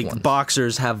no, loose like ones.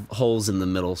 boxers have holes in the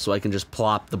middle, so I can just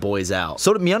plop the boys out.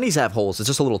 So do MeUndies have holes. It's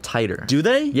just a little tighter. Do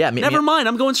they? Yeah. Never mind.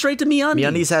 I'm going straight to MeUndies.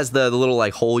 MeUndies has the little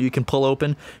like hole you can pull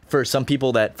open for some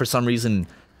people that for some reason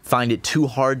find it too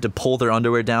hard to pull their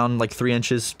underwear down like 3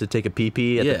 inches to take a pee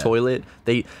pee at Yeah. the toilet.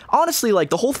 They honestly like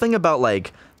the whole thing about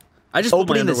like I just put my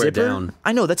opening the underwear zipper. down.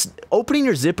 I know that's opening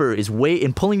your zipper is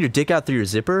and pulling your dick out through your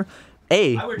zipper.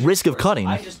 Risk of cutting.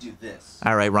 I just do this.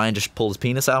 All right, Ryan just pulled his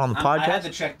penis out on the I had podcast. to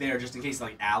check there just in case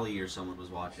like Allie or someone was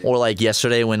watching. Or like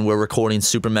yesterday when we're recording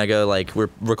Super Mega, like we're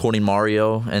recording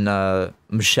Mario and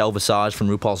Michelle Visage from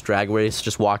RuPaul's Drag Race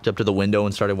just walked up to the window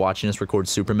and started watching us record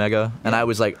Super Mega, and I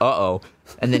was like, uh-oh.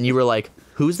 And then you were like,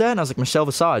 who's that? And I was like, Michelle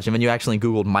Visage. And then you actually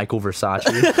Googled Michael Versace.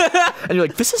 And you're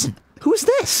like, who is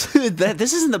this?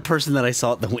 This isn't the person that I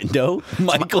saw at the window,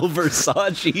 Michael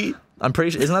Versace. I'm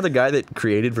pretty sure, isn't that the guy that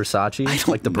created Versace? I don't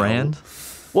like the know. brand?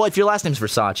 Well, if your last name's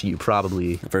Versace, you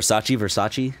probably...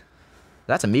 Versace.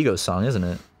 That's a Migos song, isn't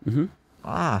it? Mm-hmm.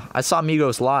 I saw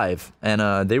Migos live,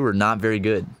 and they were not very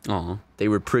good. Aw. They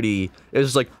were pretty... It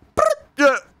was like...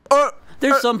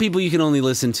 There's some people you can only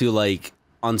listen to like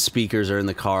on speakers or in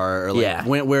the car or like Yeah.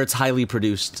 where it's highly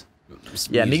produced.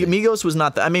 Yeah, music. Migos was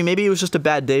not... I mean, maybe it was just a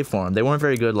bad day for them. They weren't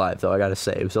very good live, though, I gotta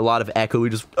say. It was a lot of echo. We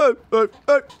just...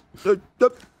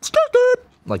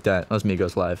 Like that. That was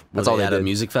Migos live. That's all they at did. a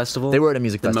music festival. They were at a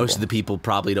music Then festival. most of the people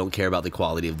probably don't care about the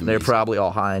quality of the They're music. probably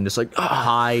all high and just like...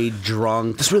 High,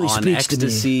 drunk, This really on speaks to me.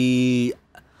 ecstasy.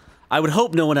 I would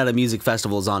hope no one at a music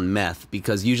festival is on meth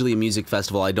because usually a music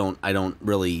festival I don't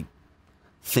really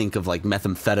think of like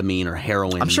methamphetamine or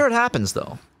heroin. I'm sure it happens,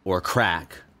 though. or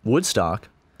crack. Woodstock.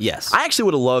 Yes, I actually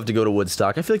would have loved to go to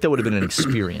Woodstock. I feel like that would have been an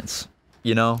experience.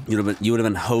 You know? you would have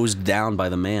been hosed down by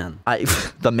the man.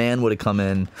 The man would have come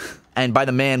in And by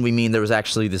the man, we mean there was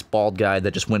actually this bald guy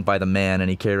that just went by the man, and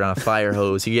he carried around a fire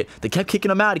hose. They kept kicking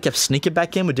him out. He kept sneaking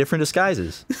back in with different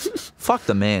disguises. Fuck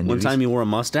the man, dude. One time he wore a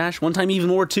mustache. One time he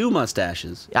even wore 2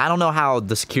 mustaches. I don't know how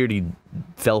the security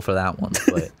fell for that one,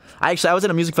 but I was at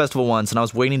a music festival once, and I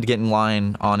was waiting to get in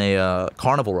line on a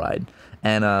carnival ride,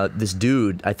 and this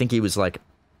dude, I think he was like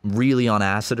really on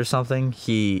acid or something.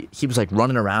 He was like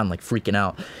running around like freaking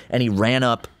out, and he ran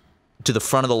up to the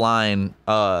front of the line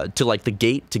to like the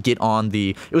gate to get on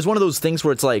the. It was one of those things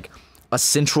where it's like a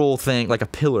central thing, like a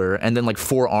pillar, and then like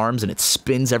 4 arms, and it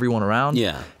spins everyone around.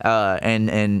 Yeah.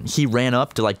 And he ran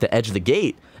up to like the edge of the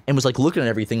gate and was like looking at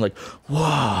everything like,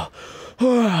 whoa.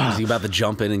 Was he about to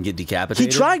jump in and get He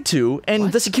decapitated? tried to,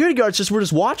 and the security guards were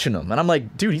just watching him, and I'm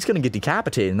like, dude, he's gonna get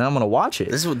decapitated, and then I'm gonna watch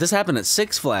it. This happened at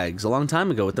Six Flags a long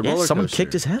time ago with the roller coaster. Someone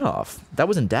kicked his head off. That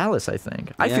was in Dallas, I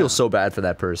think. I Yeah. feel so bad for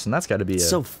that person. That's got to be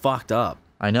So fucked up.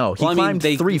 I know. He Well, I mean,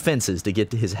 climbed 3 fences to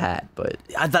get to his hat, but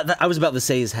I was about to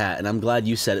say his hat, and I'm glad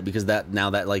you said it because that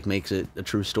like makes it a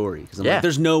true story. Because Yeah. like,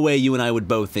 there's no way you and I would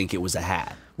both think it was a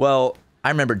hat. well, I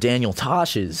remember Daniel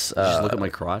Tosh's. Just look at my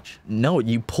crotch. No,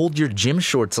 you pulled your gym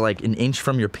shorts like an inch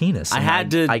from your penis. I and had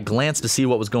to- I glanced to see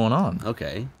what was going on.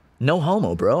 Okay. No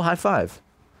homo, bro. High five.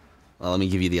 Well, let me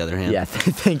give you the other hand. Yeah,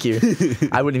 thank you.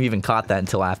 I wouldn't have even caught that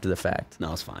until after the fact.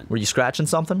 No, it's fine. Were you scratching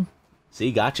something?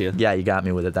 See, got you. Yeah, you got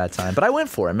me with it that time. But I went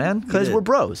for it, man, because did. we're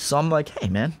bros. So I'm like, hey,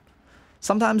 man.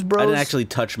 Sometimes bros. I didn't actually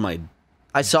touch my.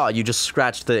 I saw you just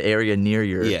scratched the area near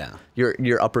your Yeah.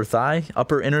 your upper thigh,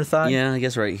 upper inner thigh. Yeah, I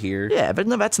guess right here. Yeah, but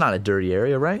no, that's not a dirty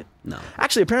area, right? No.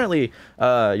 Actually, apparently,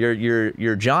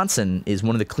 your Johnson is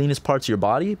one of the cleanest parts of your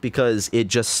body because it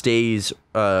just stays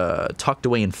tucked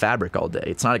away in fabric all day.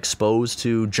 It's not exposed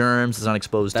to germs. It's not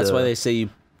exposed That's to. why they say you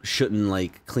shouldn't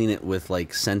like clean it with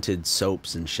like scented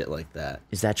soaps and shit like that.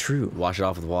 Is that true? Wash it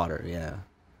off with water. Yeah.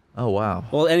 Oh wow.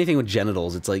 Well, anything with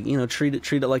genitals, it's like treat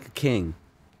it like a king.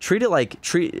 Treat it like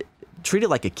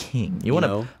a king. You want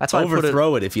to? That's why I put it.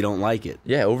 Overthrow it if you don't like it.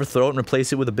 Yeah, overthrow it and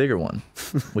replace it with a bigger one,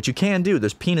 which you can do.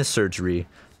 There's penis surgery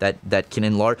that can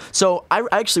enlarge. So I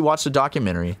actually watched a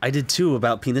documentary. I did too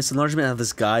about penis enlargement. How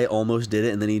this guy almost did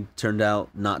it and then he turned out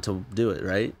not to do it.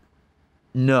 Right?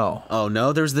 No. Oh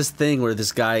no, there's this thing where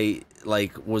this guy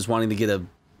like was wanting to get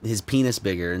his penis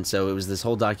bigger, and so it was this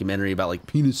whole documentary about like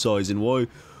penis size and why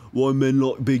men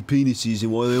like big penises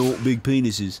and why they want big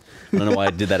penises. I don't know why I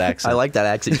did that accent. I like that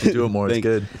accent. You should do it more. It's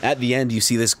good. At the end, you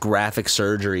see this graphic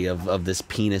surgery of this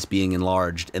penis being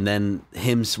enlarged, and then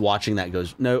him watching that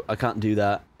goes, "No, I can't do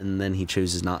that," and then he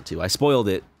chooses not to. I spoiled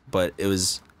it, but it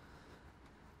was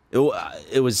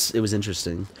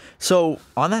interesting. So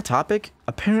on that topic,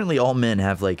 apparently all men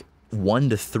have like 1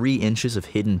 to 3 inches of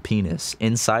hidden penis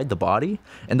inside the body,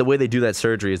 and the way they do that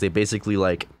surgery is they basically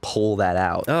like pull that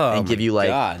out and give you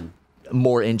like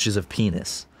more inches of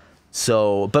penis.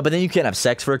 So, but then you can't have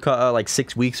sex for like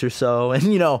 6 weeks or so,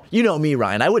 and you know me,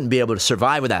 Ryan. I wouldn't be able to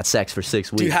survive without sex for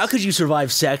 6 weeks. Dude, how could you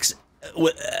survive sex?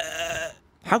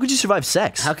 How could you survive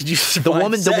sex? How could you survive the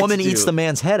woman sex, eats dude? the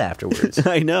man's head afterwards.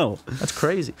 I know. That's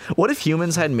crazy. What if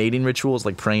humans had mating rituals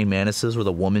like praying mantises, where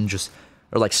the woman just,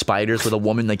 or like spiders, where the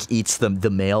woman like eats the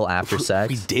male after sex?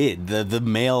 We did. The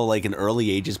male, like in early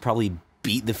ages, probably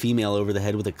beat the female over the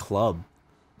head with a club.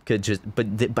 Could just,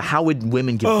 but how would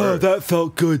women give birth? that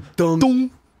felt good. Dong.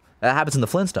 That happens in the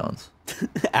Flintstones.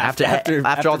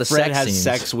 After all the Fred sex has scenes.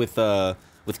 sex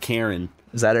with Karen.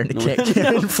 Is that her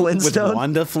Karen Flintstone? With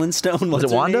Wanda Flintstone? Was it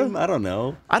What's her Wanda? name? I don't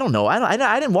know. I don't know. I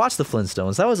didn't watch the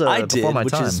Flintstones. That was I before did, my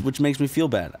time. which makes me feel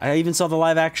bad. I even saw the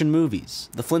live action movies.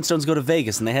 The Flintstones go to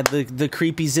Vegas and they had the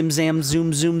creepy zim zam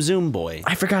zoom zoom zoom boy.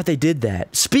 I forgot they did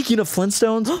that. Speaking of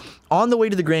Flintstones, on the way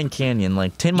to the Grand Canyon,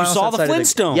 like 10 miles saw the outside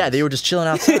Flintstones? Yeah, they were just chilling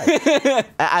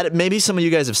outside. Maybe some of you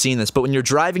guys have seen this, but when you're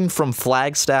driving from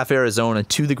Flagstaff, Arizona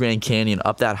to the Grand Canyon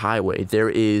up that highway, there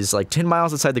is like 10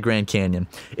 miles outside the Grand Canyon.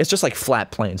 It's just like flat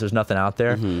plains. There's nothing out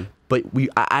there. But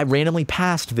I randomly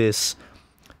passed this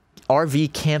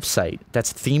RV campsite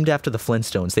that's themed after the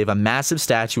Flintstones. They have a massive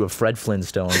statue of Fred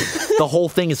Flintstone. The whole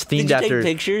thing is themed Did you after.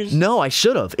 take pictures? No, I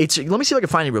should have. Let me see if I can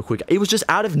find it real quick. It was just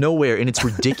out of nowhere, and it's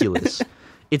ridiculous.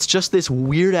 It's just this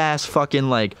weird ass fucking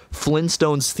like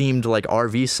Flintstones themed like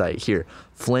RV site here.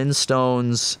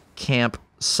 Flintstones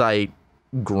campsite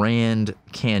Grand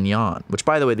Canyon. Which,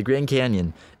 by the way, the Grand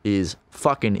Canyon is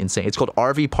fucking insane. It's called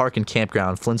RV Park and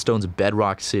Campground Flintstones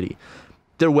Bedrock City.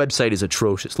 Their website is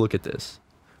atrocious. Look at this.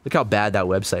 Look how bad that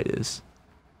website is.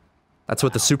 That's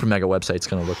what the SuperMega website's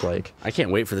going to look like. I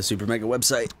can't wait for the SuperMega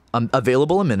website.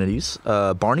 Available amenities: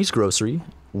 Barney's Grocery,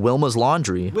 Wilma's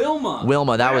Laundry.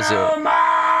 Wilma, that was it.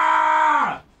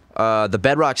 The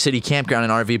Bedrock City Campground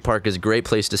and RV Park is a great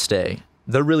place to stay.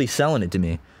 They're really selling it to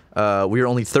me. We are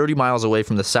only 30 miles away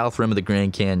from the south rim of the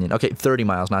Grand Canyon. Okay, 30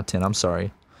 miles, not 10. I'm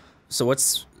sorry. So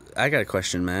I got a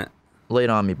question, Matt. Lay it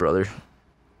on me, brother.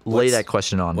 Lay that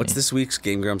question on me. What's this week's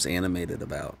Game Grumps animated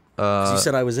about? 'Cause you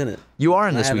said I was in it. You are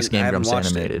in And this week's Game Grumps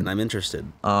animated. and I'm interested.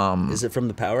 Is it from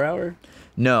the Power Hour?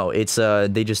 No, it's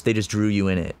they just drew you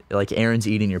in it. Like Aaron's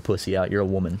eating your pussy out. You're a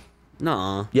woman.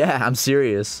 Nah. Yeah, I'm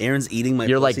serious. Aaron's eating my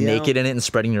You're like pussy naked out? in it and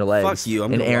spreading your legs. Fuck you,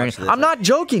 I'm and gonna Aaron, watch this. I'm not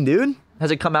joking, dude. Has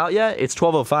it come out yet? It's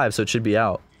 12:05, so it should be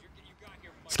out.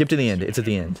 Skip to the end. It's at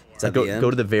the end. At the end? Go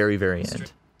to the very, very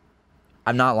end.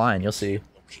 I'm not lying. You'll see.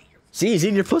 See, he's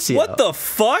eating your pussy What out. the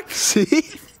fuck? See?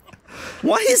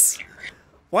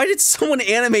 Why did someone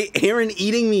animate Aaron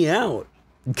eating me out?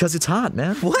 Because it's hot,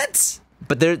 man. What?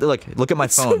 But there, look at my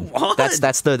so phone. odd.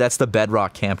 That's the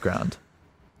Bedrock campground.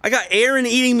 I got Aaron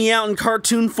eating me out in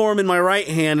cartoon form in my right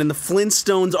hand and the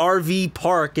Flintstones RV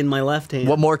park in my left hand.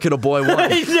 What more could a boy want?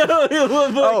 I know,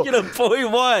 what more can a boy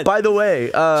want? By the way,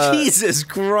 Jesus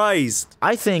Christ.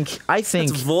 I think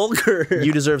It's vulgar.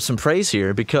 you deserve some praise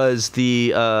here because the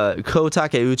Ko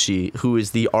Takeuchi, who is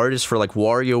the artist for like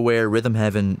WarioWare Rhythm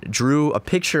Heaven, drew a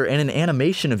picture and an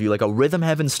animation of you, like a Rhythm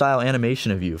Heaven style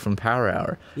animation of you from Power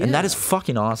Hour, and that Yeah. is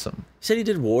fucking awesome. You said he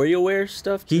did WarioWare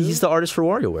stuff too? He's the artist for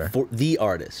WarioWare. For the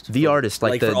artist. The artist,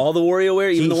 like for all the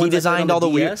WarioWare, even the he ones designed I all the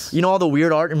played on weird, DS? you know, all the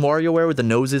weird art in WarioWare with the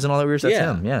noses and all that weird stuff.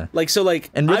 That's him, yeah.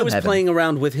 And Rhythm I was Heaven. playing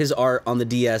around with his art on the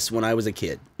DS when I was a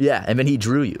kid. Yeah, and then he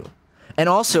drew you, and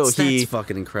also That's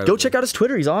fucking incredible. Go check out his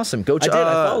Twitter. He's awesome. Go. I did.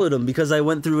 I followed him because I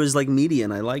went through his like media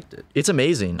and I liked it. It's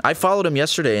amazing. I followed him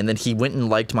yesterday, and then he went and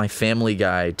liked my Family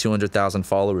Guy 200,000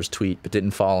 followers tweet, but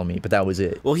didn't follow me. But that was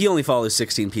it. Well, he only follows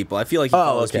 16 people. I feel like he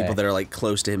follows okay. people that are like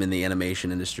close to him in the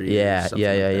animation industry. or Yeah, something yeah,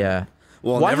 like yeah, that. yeah.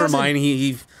 Well, Why never hasn't- mind.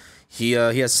 He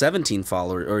has 17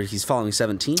 followers, or he's following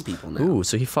 17 people now. Ooh,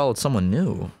 so he followed someone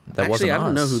new. That Actually, wasn't I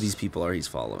don't know us. who these people are he's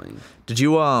following. Did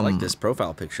you Like this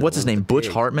profile picture. What's the his one name? with the Butch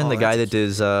pig. Hartman, Oh, the guy that's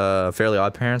that does Fairly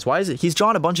Odd Parents. Why is it? He's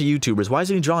drawn a bunch of YouTubers. Why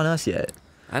isn't he drawing us yet?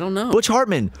 I don't know. Butch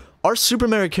Hartman, our Super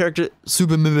Mega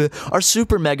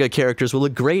characters will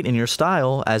look great in your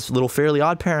style as little Fairly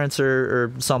Odd Parents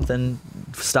or something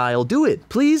style. Do it,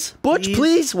 please, Butch.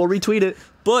 Please, we'll retweet it.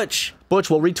 Butch,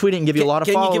 we'll retweet it and give you a lot of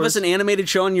followers. Can you give us an animated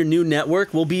show on your new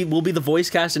network? We'll be the voice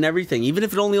cast and everything. Even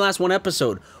if it only lasts one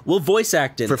episode, we'll voice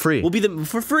act it For free. We'll be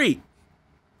for free.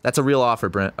 That's a real offer,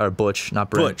 Brent or Butch, not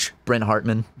Brent. Butch. Brent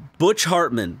Hartman. Butch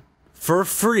Hartman, for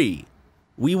free.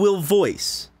 We will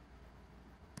voice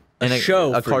And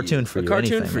show a for cartoon you. for A you.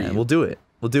 cartoon Anything, for man. you. We'll do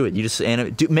it. You just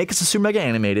make us a Super Mega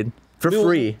animated for We will-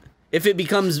 free. If it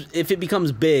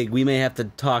becomes big, we may have to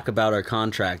talk about our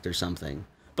contract or something.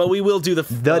 But we will do The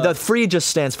free just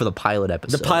stands for the pilot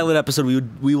episode. the pilot episode.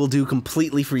 We will do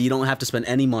completely free. You don't have to spend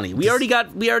any money. We already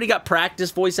got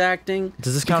practice voice acting.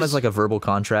 Does this count as like a verbal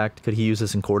contract? Could he use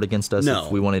this in court against us No.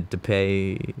 if we wanted to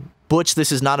pay? Butch,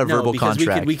 this is not a No, verbal because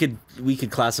contract. we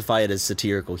could classify it as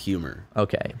satirical humor.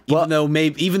 Okay.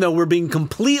 Even though we're being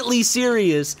completely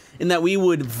serious in that we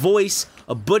would voice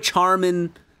a Butch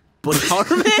Hartman. Butch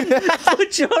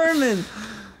Hartman.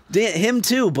 Him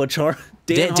too, Butch Hartman.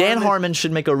 Dan Harmon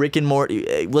should make a Rick and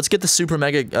Morty. Let's get the Super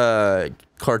Mega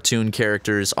cartoon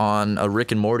characters on a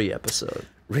Rick and Morty episode.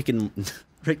 Rick and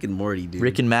Morty, dude.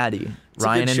 Rick and Maddie. It's a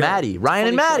Ryan good and show. Maddie. It's a Ryan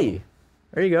and funny Maddie.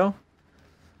 There you go.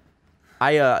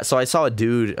 So I saw a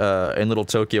dude in Little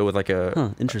Tokyo with like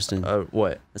a Interesting.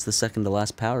 what? That's the second to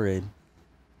last Powerade.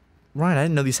 Ryan, I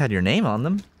didn't know these had your name on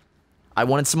them. I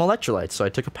wanted some electrolytes, so I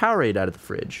took a Powerade out of the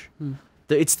fridge.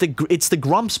 It's the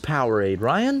Grumps Powerade,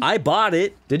 Ryan. I bought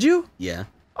it. Did you? Yeah.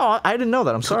 Oh, I didn't know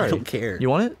that. I'm sorry. I don't care. You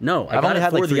want it? No, I I've got only it had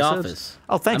for like the 3 office. sips.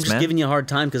 Oh, thanks, I'm just man. giving you a hard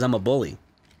time because I'm a bully.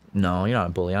 No, you're not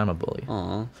a bully. I'm a bully.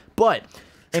 Aw. But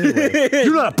anyway,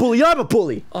 you're not a bully. I'm a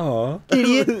bully. Aw.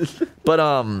 Idiot. But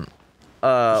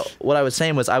what I was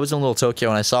saying was I was in Little Tokyo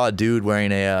and I saw a dude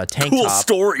wearing a tank Cool top.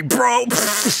 story, bro.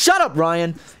 Shut up,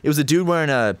 Ryan. It was a dude wearing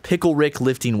a Pickle Rick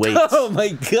lifting weights. Oh my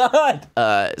god.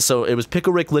 So it was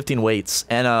Pickle Rick lifting weights,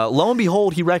 and lo and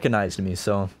behold, he recognized me.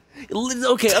 So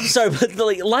Okay, I'm sorry, but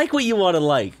like what you want to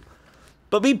like.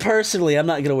 But me personally, I'm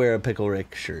not gonna wear a Pickle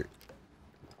Rick shirt.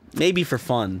 Maybe for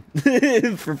fun.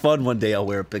 For fun, one day I'll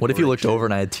wear a Pickle Rick. what if you looked shirt. over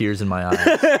and I had tears in my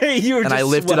eyes, You were and I just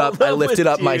lifted up swelled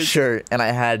with my tears. shirt, and I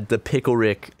had the Pickle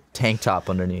Rick tank top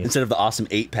underneath. Instead of the awesome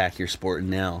 8-pack you're sporting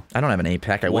now. I don't have an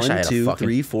 8-pack. I wish I 1, had a 2, fucking.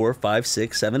 3, 4, 5,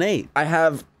 6, 7, 8. I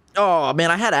have Oh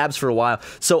man, I had abs for a while.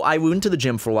 So I went to the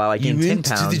gym for a while. I gained 10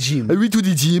 pounds. I went to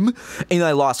the gym, and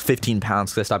I lost 15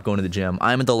 pounds because I stopped going to the gym.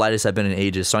 I'm at the lightest I've been in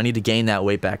ages, so I need to gain that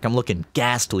weight back. I'm looking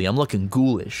ghastly. I'm looking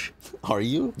ghoulish. Are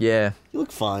you? Yeah. You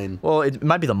look fine. Well, it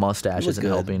might be the mustache isn't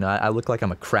helping. I look like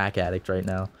I'm a crack addict right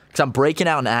now because I'm breaking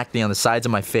out in acne on the sides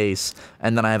of my face,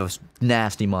 and then I have a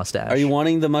nasty mustache. Are you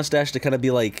wanting the mustache to kind of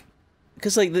be like?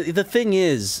 Because like the thing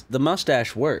is, the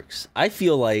mustache works. I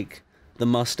feel like the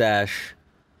mustache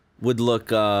would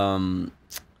look. I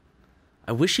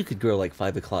wish you could grow like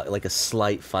 5 o'clock, like a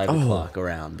slight 5 o'clock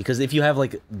around. Because if you have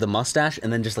like the mustache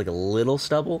and then just like a little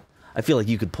stubble, I feel like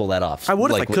you could pull that off. I would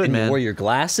like, if I could, man. Wore your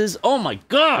glasses. Oh my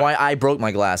god! Well, I broke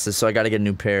my glasses, so I got to get a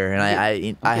new pair, and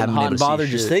I haven't been able to see bothered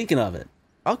just shit. thinking of it.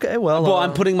 Okay, well,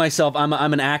 I'm putting myself. I'm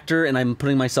an actor, and I'm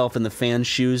putting myself in the fan's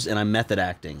shoes, and I'm method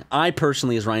acting. I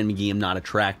personally, as Ryan McGee, am not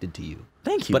attracted to you.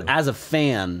 Thank you. But as a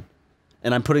fan,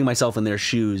 and I'm putting myself in their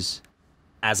shoes,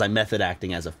 as I'm method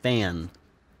acting as a fan,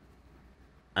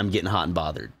 I'm getting hot and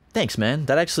bothered. Thanks, man.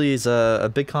 That actually is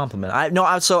a big compliment.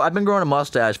 So I've been growing a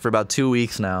mustache for about 2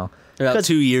 weeks now. About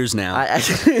 2 years now. I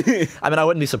mean, I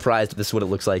wouldn't be surprised if this is what it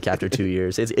looks like after 2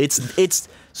 years. It's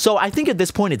so I think at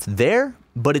this point it's there,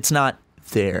 but it's not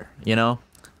there. You know?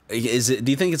 Is it?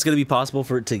 Do you think it's going to be possible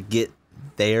for it to get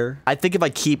there? I think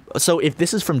if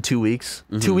this is from 2 weeks,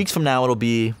 2 weeks from now it'll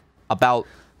be about.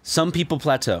 Some people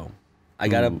plateau. I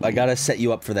gotta set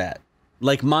you up for that.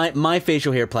 Like my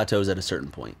facial hair plateaus at a certain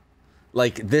point.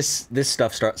 Like this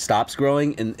stuff stops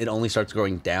growing and it only starts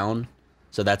growing down.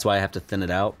 So that's why I have to thin it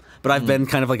out. But I've been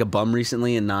kind of like a bum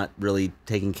recently and not really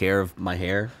taking care of my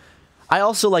hair. I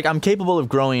also I'm capable of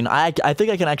growing. I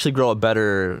think I can actually grow a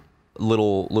better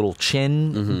little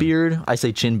chin beard. I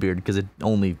say chin beard because it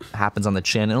only happens on the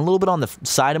chin and a little bit on the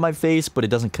side of my face, but it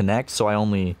doesn't connect. So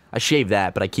I shave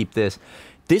that, but I keep this.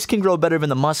 This can grow better than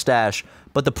the mustache,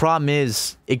 but the problem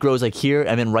is it grows like here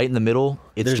and then right in the middle,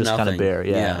 it's There's just kind of nothing. bare.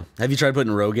 Yeah. Have you tried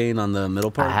putting Rogaine on the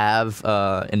middle part? I have,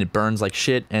 and it burns like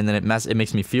shit, and then it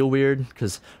makes me feel weird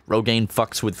because Rogaine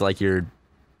fucks with like your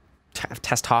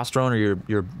testosterone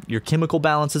or your chemical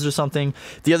balances or something.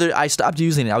 I stopped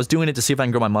using it. I was doing it to see if I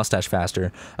can grow my mustache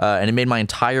faster, and it made my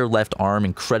entire left arm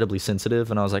incredibly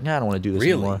sensitive. And I was like, nah, I don't want to do this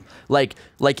anymore. Like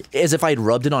as if I had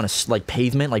rubbed it on a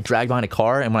pavement, like dragged behind a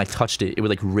car, and when I touched it, it would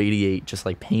like radiate just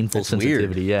like painful That's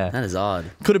sensitivity. Weird. Yeah, that is odd.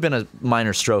 Could have been a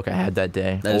minor stroke I had that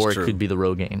day, or it true. could be the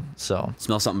Rogaine. So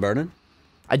Smell something burning?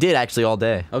 I did actually all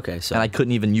day. Okay, so and I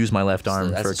couldn't even use my left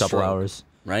arm that's for a couple stroke, hours.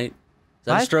 Right? Is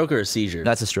that a stroke or a seizure?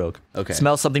 That's a stroke. Okay.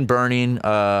 Smell something burning.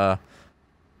 Half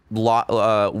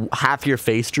your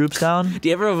face droops down. Do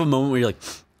you ever have a moment where you're like,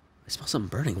 I smell something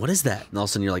burning. What is that? And all of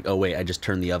a sudden you're like, oh wait, I just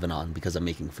turned the oven on because I'm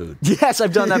making food. Yes,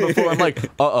 I've done that before. I'm like,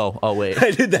 oh wait.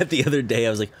 I did that the other day. I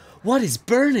was like, what is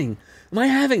burning? Am I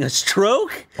having a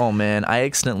stroke? Oh man, I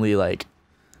accidentally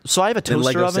so I have a toaster and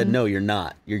Lego oven. said, no, you're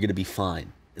not. You're gonna be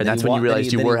fine. And that's when you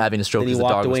realized you were having a stroke because the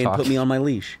dog was away talking. and put me on my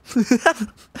leash.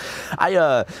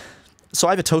 So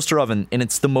I have a toaster oven, and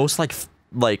it's the most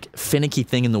like finicky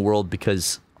thing in the world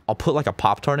because I'll put like a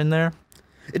Pop-Tart in there.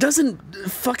 It doesn't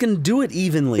fucking do it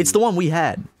evenly. It's the one we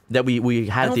had that we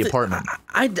had at the apartment.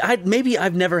 Maybe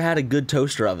I've never had a good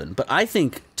toaster oven, but I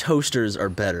think toasters are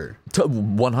better.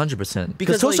 100%.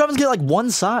 Because toaster like, ovens get like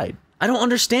one side. I don't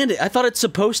understand it. I thought it's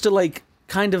supposed to like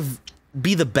kind of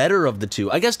be the better of the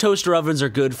two. I guess toaster ovens are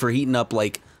good for heating up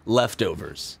like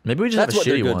leftovers. Maybe we just That's have a what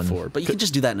they're shitty good one. for. But you can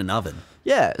just do that in an oven.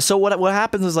 Yeah. So what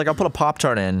happens is like I'll put a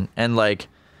Pop-Tart in, and like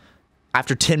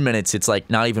after 10 minutes it's like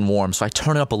not even warm. So I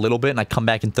turn it up a little bit, and I come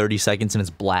back in 30 seconds, and it's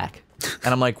black.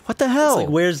 And I'm like, what the hell?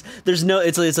 It's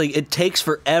like it's like it takes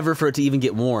forever for it to even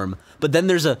get warm. But then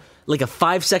there's a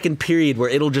 5-second period where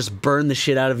it'll just burn the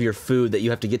shit out of your food that you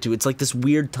have to get to. It's like this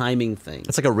weird timing thing.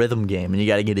 It's like a rhythm game, and you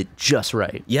got to get it just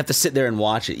right. You have to sit there and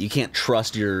watch it. You can't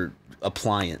trust your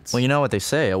appliance. Well, you know what they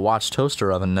say: a watched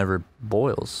toaster oven never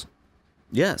boils.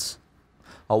 Yes.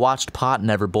 A watched pot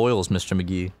never boils, Mr.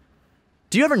 McGee.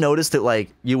 Do you ever notice that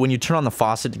when you turn on the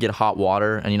faucet to get hot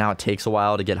water, and you know how it takes a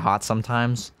while to get hot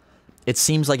sometimes? It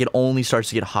seems like it only starts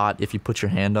to get hot if you put your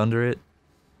hand under it.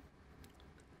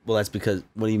 Well, that's because...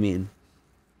 What do you mean?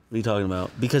 What are you talking about?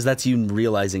 Because that's you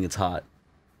realizing it's hot.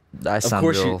 I sound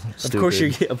real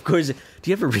stupid. Of course.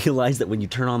 Do you ever realize that when you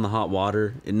turn on the hot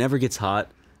water, it never gets hot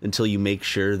until you make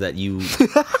sure that you...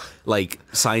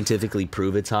 scientifically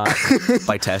prove it's hot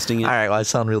by testing it? All right, well, I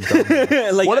sound real dumb.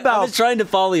 What about... I was trying to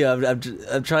follow you.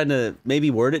 I'm trying to maybe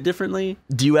word it differently.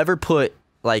 Do you ever turn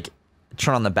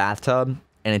on the bathtub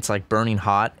and it's like burning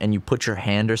hot, and you put your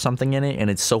hand or something in it, and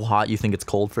it's so hot you think it's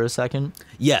cold for a second?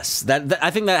 Yes, that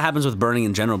I think that happens with burning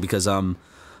in general because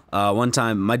One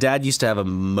time, my dad used to have a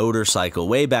motorcycle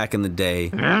way back in the day.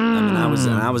 I mean,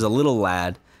 I was a little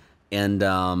lad, and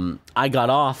I got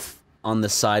off on the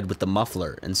side with the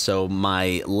muffler, and so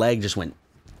my leg just went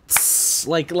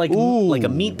like a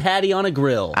meat patty on a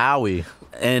grill. Owie.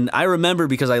 And I remember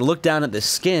because I looked down at the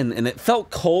skin, and it felt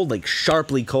cold, like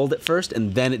sharply cold at first,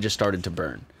 and then it just started to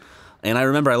burn. And I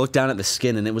remember I looked down at the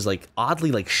skin, and it was like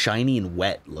oddly like shiny and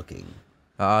wet looking.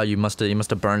 You must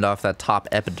have burned off that top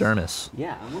epidermis.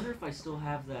 Yeah, I wonder if I still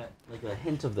have that, like a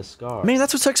hint of the scar. I mean,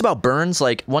 that's what sucks about burns.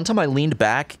 Like, one time I leaned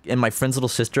back, and my friend's little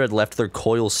sister had left their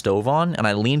coil stove on, and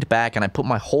I leaned back, and I put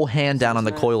my whole hand down on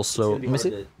the coil stove. Let me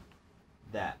see.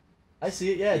 That. I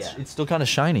see it, yeah. It's still kind of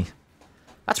shiny.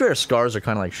 That's where scars are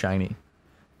kind of, like, shiny.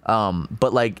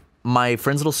 But, like, my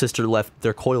friend's little sister left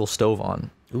their coil stove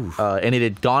on. And it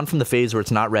had gone from the phase where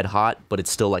it's not red hot, but it's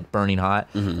still, like, burning hot.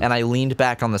 And I leaned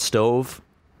back on the stove.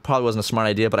 Probably wasn't a smart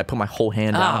idea, but I put my whole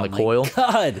hand down on the coil.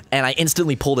 God. And I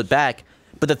instantly pulled it back.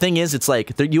 But the thing is, it's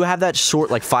like, you have that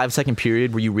short, like, 5-second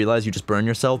period where you realize you just burn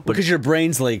yourself. But Because your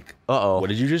brain's like, uh-oh. What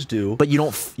did you just do? But you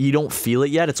don't feel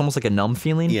it yet. It's almost like a numb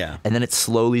feeling. Yeah. And then it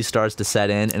slowly starts to set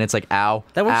in, and it's like, ow,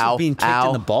 That works ow, with being kicked ow.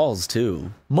 in the balls,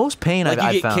 too. Most pain Like,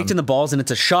 I've you get found. kicked in the balls, and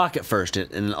it's a shock at first,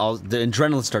 and all the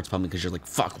adrenaline starts pumping because you're like,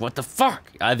 fuck, what the fuck?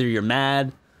 Either you're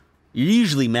mad, you're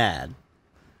usually mad.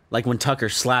 Like when Tucker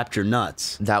slapped your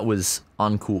nuts. That was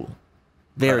uncool.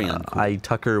 Very uncool.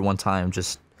 Tucker one time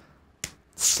just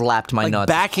slapped my Like nuts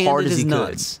backhanded hard as his he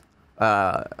nuts. could.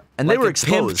 And Like they were a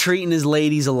exposed. pimp treating his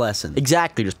ladies a lesson.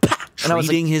 Exactly, just pah! And I was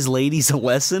Treating like, his ladies a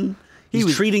lesson? He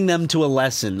was treating them to a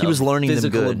lesson. He was learning them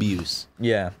physical good. abuse.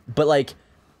 yeah. But like,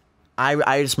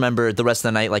 I just remember the rest of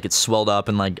the night, like it swelled up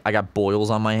and like I got boils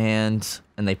on my hand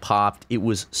and they popped. It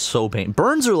was so painful.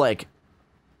 Burns are like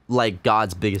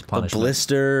God's biggest The punishment.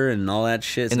 blister and all that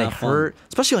shit. It's and they not fun. hurt,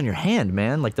 especially on your hand,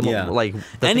 man. Like the Yeah. like the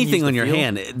thing Anything used on to your feel.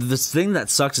 hand. The thing that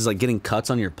sucks is like getting cuts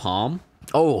on your palm.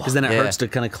 Oh, Because then it yeah. hurts to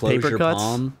kind of close Paper your cuts?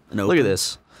 palm. And Look open. at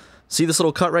this. See this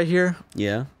little cut right here?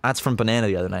 Yeah. That's from Banana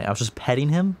the other night. I was just petting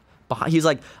him. He's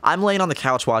like, I'm laying on the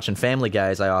couch watching Family Guy,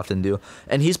 as I often do,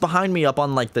 and he's behind me up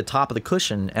on like the top of the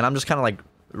cushion, and I'm just kind of like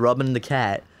rubbing the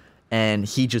cat, and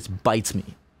he just bites me,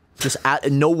 just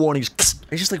at no warning.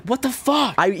 You're just like, what the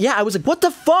fuck? I was like, what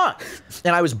the fuck?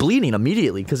 And I was bleeding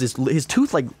immediately because his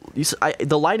tooth, like,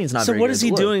 the lighting's not. So very what good is to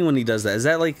he look. doing when he does that? Is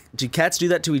that like, do cats do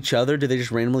that to each other? Do they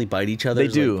just randomly bite each other? They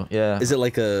Is do, like- yeah. Is it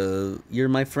like a, you're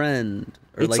my friend?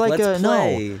 Or It's like, like let's a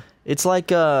play? no. It's like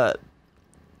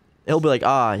he'll be like,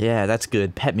 yeah, that's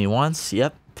good. Pet me once,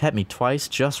 yep. Pet me twice,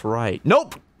 just right.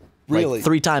 Nope. Really? Like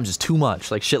 3 times is too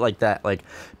much. Like shit like that. Like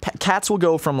cats will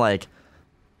go from like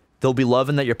they'll be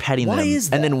loving that you're petting Why them,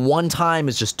 is and that? then one time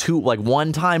is just too like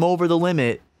one time over the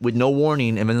limit with no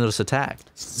warning, and then they'll just attack.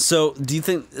 So do you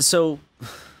think, so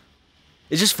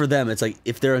it's just for them. It's like,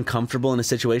 if they're uncomfortable in a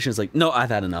situation, it's like, no, I've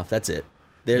had enough. That's it.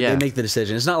 They Yeah. make the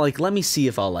decision. It's not like, let me see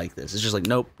if I'll like this. It's just like,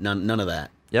 nope, none of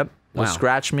that. Yep. He'll Wow.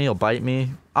 scratch me. He'll bite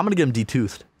me. I'm gonna get him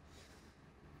detoothed.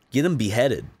 Get them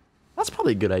beheaded. That's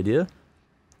probably a good idea.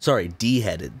 Sorry,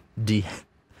 deheaded.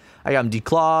 I got him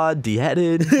declawed,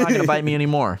 deheaded. He's not gonna bite me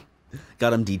anymore. Got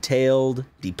them detailed,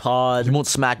 depawed. He won't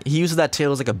smack. He uses that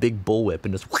tail as like a big bullwhip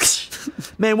and just whoosh.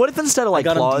 Man, what if instead of I like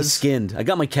got him claws, de-skinned. I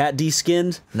got my cat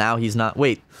de-skinned. now he's not.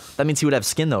 Wait, that means he would have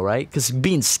skin though, right? Because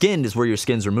being skinned is where your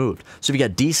skin's removed. So if you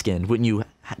got de-skinned, wouldn't you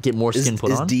get more skin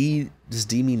put on? Does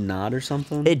D mean not or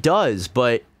something? It does,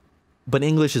 but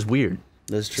English is weird.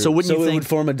 That's true. So wouldn't you it think- would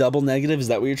form a double negative? Is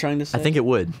that what you're trying to say? I think it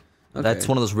would. Okay. That's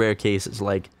one of those rare cases.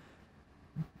 Like,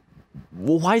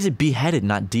 well, why is it beheaded,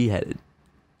 not deheaded?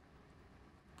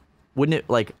 Wouldn't it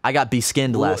like I got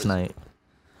be-skinned last night?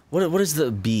 What is the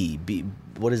B?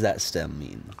 What does that stem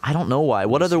mean? I don't know why.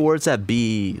 What other words that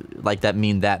be like that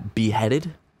mean that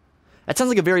beheaded? That sounds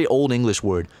like a very old English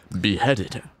word.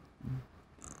 Beheaded.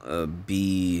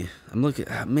 B. I'm looking.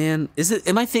 Man, is it?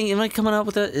 Am I coming up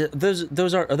with that?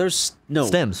 Are those no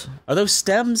Stems. Are those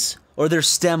stems or they're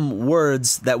stem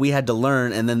words that we had to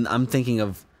learn? And then I'm thinking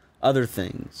of other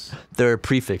things. They're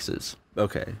prefixes.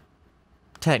 Okay.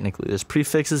 Technically, there's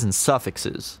prefixes and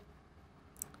suffixes.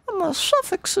 My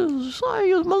suffixes. I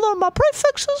learn my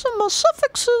prefixes and my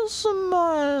suffixes and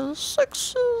my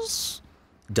sexes.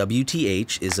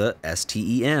 WTH is a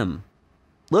STEM.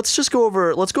 Let's go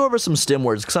over some STEM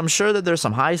words because I'm sure that there's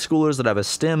some high schoolers that have a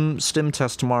STEM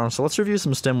test tomorrow. So let's review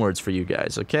some STEM words for you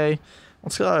guys, okay?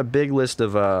 Let's get a big list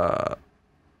of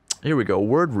here we go.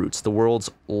 Word roots, the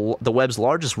web's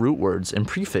largest root words and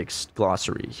prefix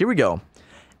glossary. Here we go.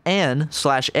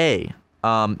 An/a.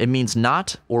 It means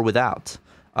not or without.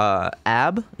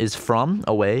 Ab is from,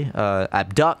 away.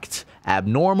 Abduct,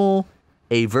 abnormal,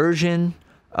 aversion,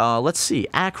 Let's see.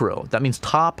 Acro. That means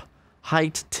top,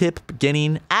 height, tip,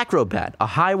 beginning. Acrobat. A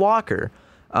high walker.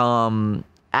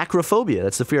 Acrophobia.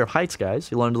 That's the fear of heights,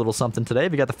 guys. You learned a little something today.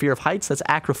 If you got the fear of heights, that's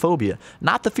acrophobia.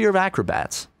 Not the fear of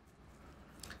acrobats.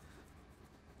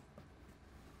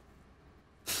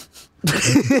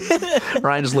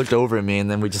 Ryan just looked over at me,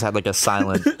 and then we just had like a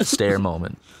silent stare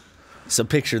moment. So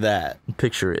picture that.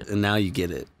 Picture it. And now you get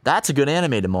it. That's a good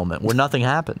animated moment where nothing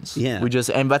happens. Yeah.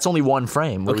 And that's only one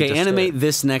frame. Okay, animate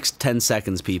this next 10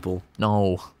 seconds, people.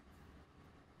 No.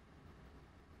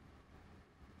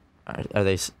 Are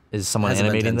they? Is someone Hasn't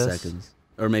been animating 10 this? seconds.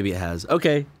 Or maybe it has.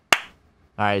 Okay. All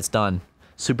right, it's done.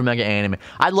 Super Mega anime.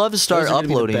 I'd love to start Those are gonna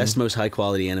be uploading. the best, most high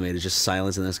quality animated. Just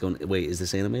silence and that's going. Wait, is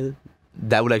this animated?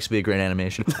 That would actually be a great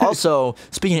animation. Also,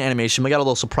 speaking of animation, we got a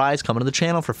little surprise coming to the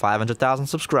channel for 500,000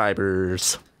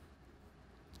 subscribers.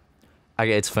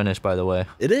 Okay, it's finished, by the way.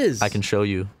 It is. I can show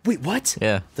you. Wait, what?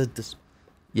 Yeah.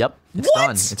 Yep. It's What?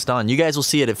 done. It's done. You guys will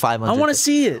see it at 500. I want to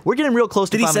see it. We're getting real close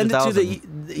to Did he send it to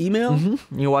 500,000. the email?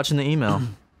 You're watching the email.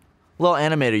 Little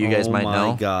animator you guys might know.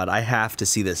 Oh my god, I have to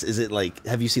see this. Is it like?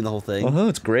 Have you seen the whole thing?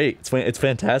 It's great. It's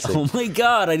fantastic. Oh my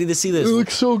god, I need to see this. It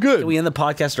looks so good. Can we end the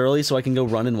podcast early so I can go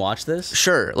run and watch this?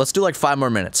 Sure, let's do like 5 more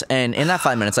minutes. And in that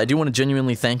 5 minutes, I do want to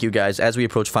genuinely thank you guys as we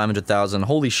approach 500,000.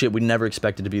 Holy shit, we never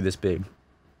expected to be this big.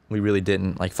 We really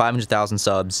didn't. Like 500,000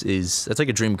 subs that's like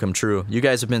a dream come true. You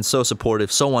guys have been so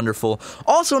supportive, so wonderful.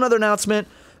 Also, another announcement.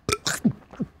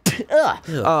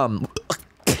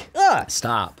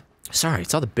 Stop. Sorry,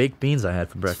 it's all the baked beans I had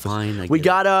for breakfast. Fine, We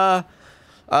got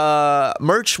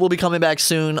merch will be coming back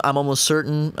soon. I'm almost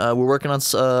certain. We're working on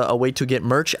a way to get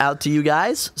merch out to you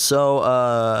guys.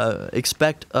 So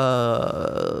expect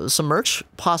some merch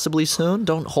possibly soon.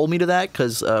 Don't hold me to that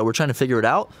because we're trying to figure it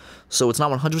out. So it's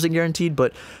not 100% guaranteed,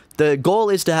 but the goal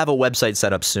is to have a website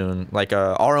set up soon, like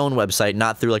our own website,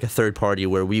 not through like a third party,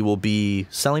 where we will be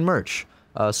selling merch.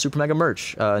 Super Mega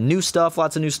merch. New stuff,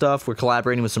 lots of new stuff. We're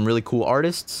collaborating with some really cool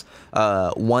artists.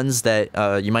 Ones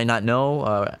that you might not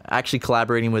know. Actually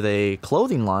collaborating with a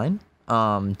clothing line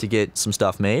to get some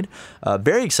stuff made.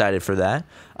 Very excited for that.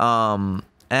 And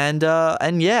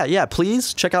yeah,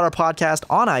 please check out our podcast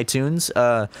on iTunes.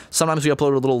 Sometimes we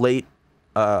upload a little late.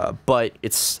 But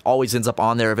it's always ends up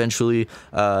on there eventually.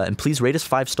 And please rate us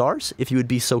 5 stars if you would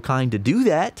be so kind to do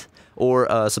that,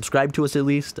 or subscribe to us at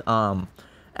least.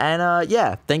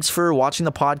 Yeah, thanks for watching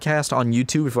the podcast on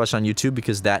YouTube. If you're watching on YouTube,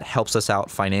 because that helps us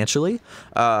out financially.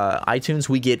 iTunes,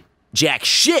 we get jack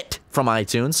shit from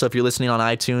iTunes. So if you're listening on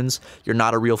iTunes, you're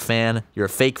not a real fan. You're a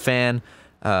fake fan.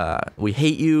 We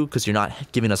hate you because you're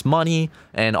not giving us money.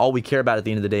 And all we care about at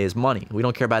the end of the day is money. We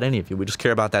don't care about any of you. We just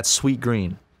care about that sweet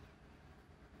green.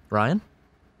 Ryan?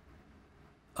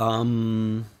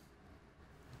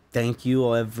 Thank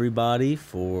you everybody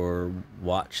for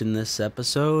watching this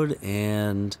episode,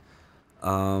 and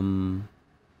that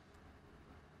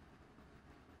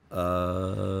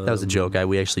was a joke.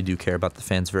 We actually do care about the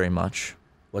fans very much.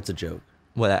 What's a joke?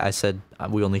 Well, I said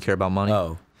we only care about money.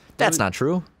 Oh. That's not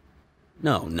true.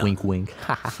 No. Wink, wink.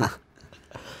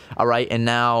 All right, and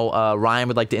now Ryan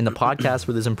would like to end the podcast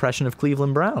with his impression of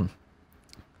Cleveland Brown.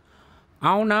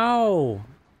 Oh no,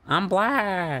 I'm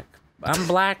black. I'm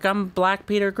Black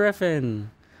Peter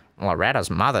Griffin. Loretta's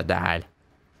mother died.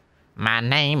 My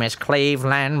name is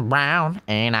Cleveland Brown,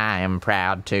 and I am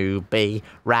proud to be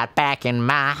right back in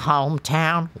my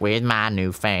hometown with my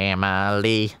new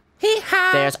family.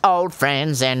 There's old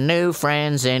friends and new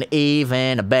friends and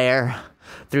even a bear.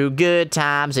 Through good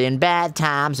times and bad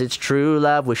times, it's true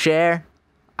love we share.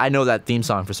 I know that theme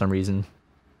song for some reason.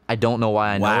 I don't know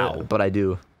why I know it, but I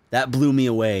do. That blew me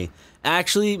away.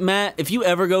 Actually, Matt, if you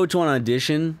ever go to an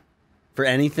audition for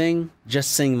anything,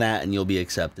 just sing that and you'll be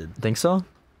accepted. Think so?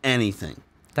 Anything.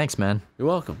 Thanks, man. You're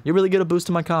welcome. You're really good at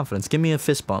boosting my confidence. Give me a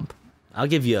fist bump. I'll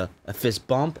give you a fist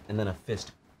bump and then a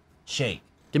fist shake.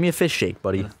 Give me a fist shake,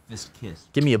 buddy. And a fist kiss.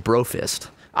 Give me a bro fist.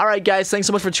 All right, guys, thanks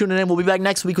so much for tuning in. We'll be back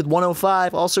next week with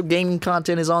 105. Also, gaming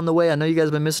content is on the way. I know you guys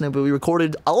have been missing it, but we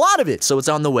recorded a lot of it, so it's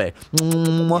on the way.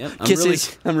 Yep,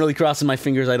 Kisses. I'm really crossing my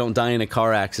fingers I don't die in a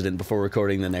car accident before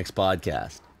recording the next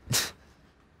podcast.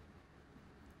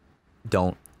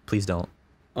 Don't. Please don't.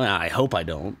 Well, I hope I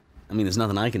don't. I mean, there's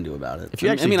nothing I can do about it. If you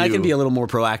actually I can do- be a little more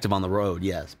proactive on the road,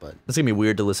 yes, but... It's going to be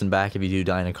weird to listen back if you do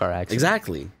die in a car accident.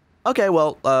 Exactly. Okay,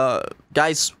 well,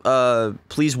 guys,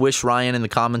 please wish Ryan in the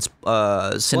comments,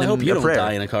 send I him hope you a don't prayer.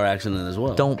 die in a car accident as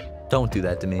well. Don't do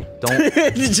that to me. Don't.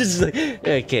 It's just like,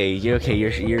 okay, you're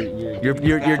You're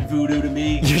voodoo to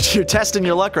me. you're testing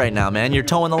your luck right now, man. You're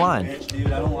towing the line.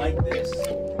 Dude, I don't like this.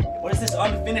 What is this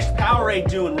unfinished Powerade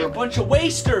doing? We're a bunch of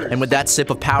wasters. And with that sip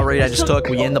of Powerade I just took,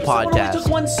 we end the Someone only podcast. took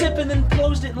one sip and then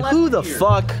closed it and left Who it the here.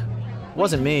 fuck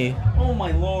Wasn't me. Oh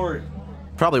my lord.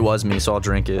 Probably was me, so I'll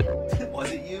drink it.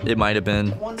 Was it you? It might have been.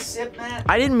 One sip, Matt.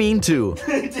 I didn't mean to.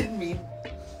 I didn't mean.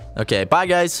 Okay, bye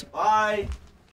guys. Bye.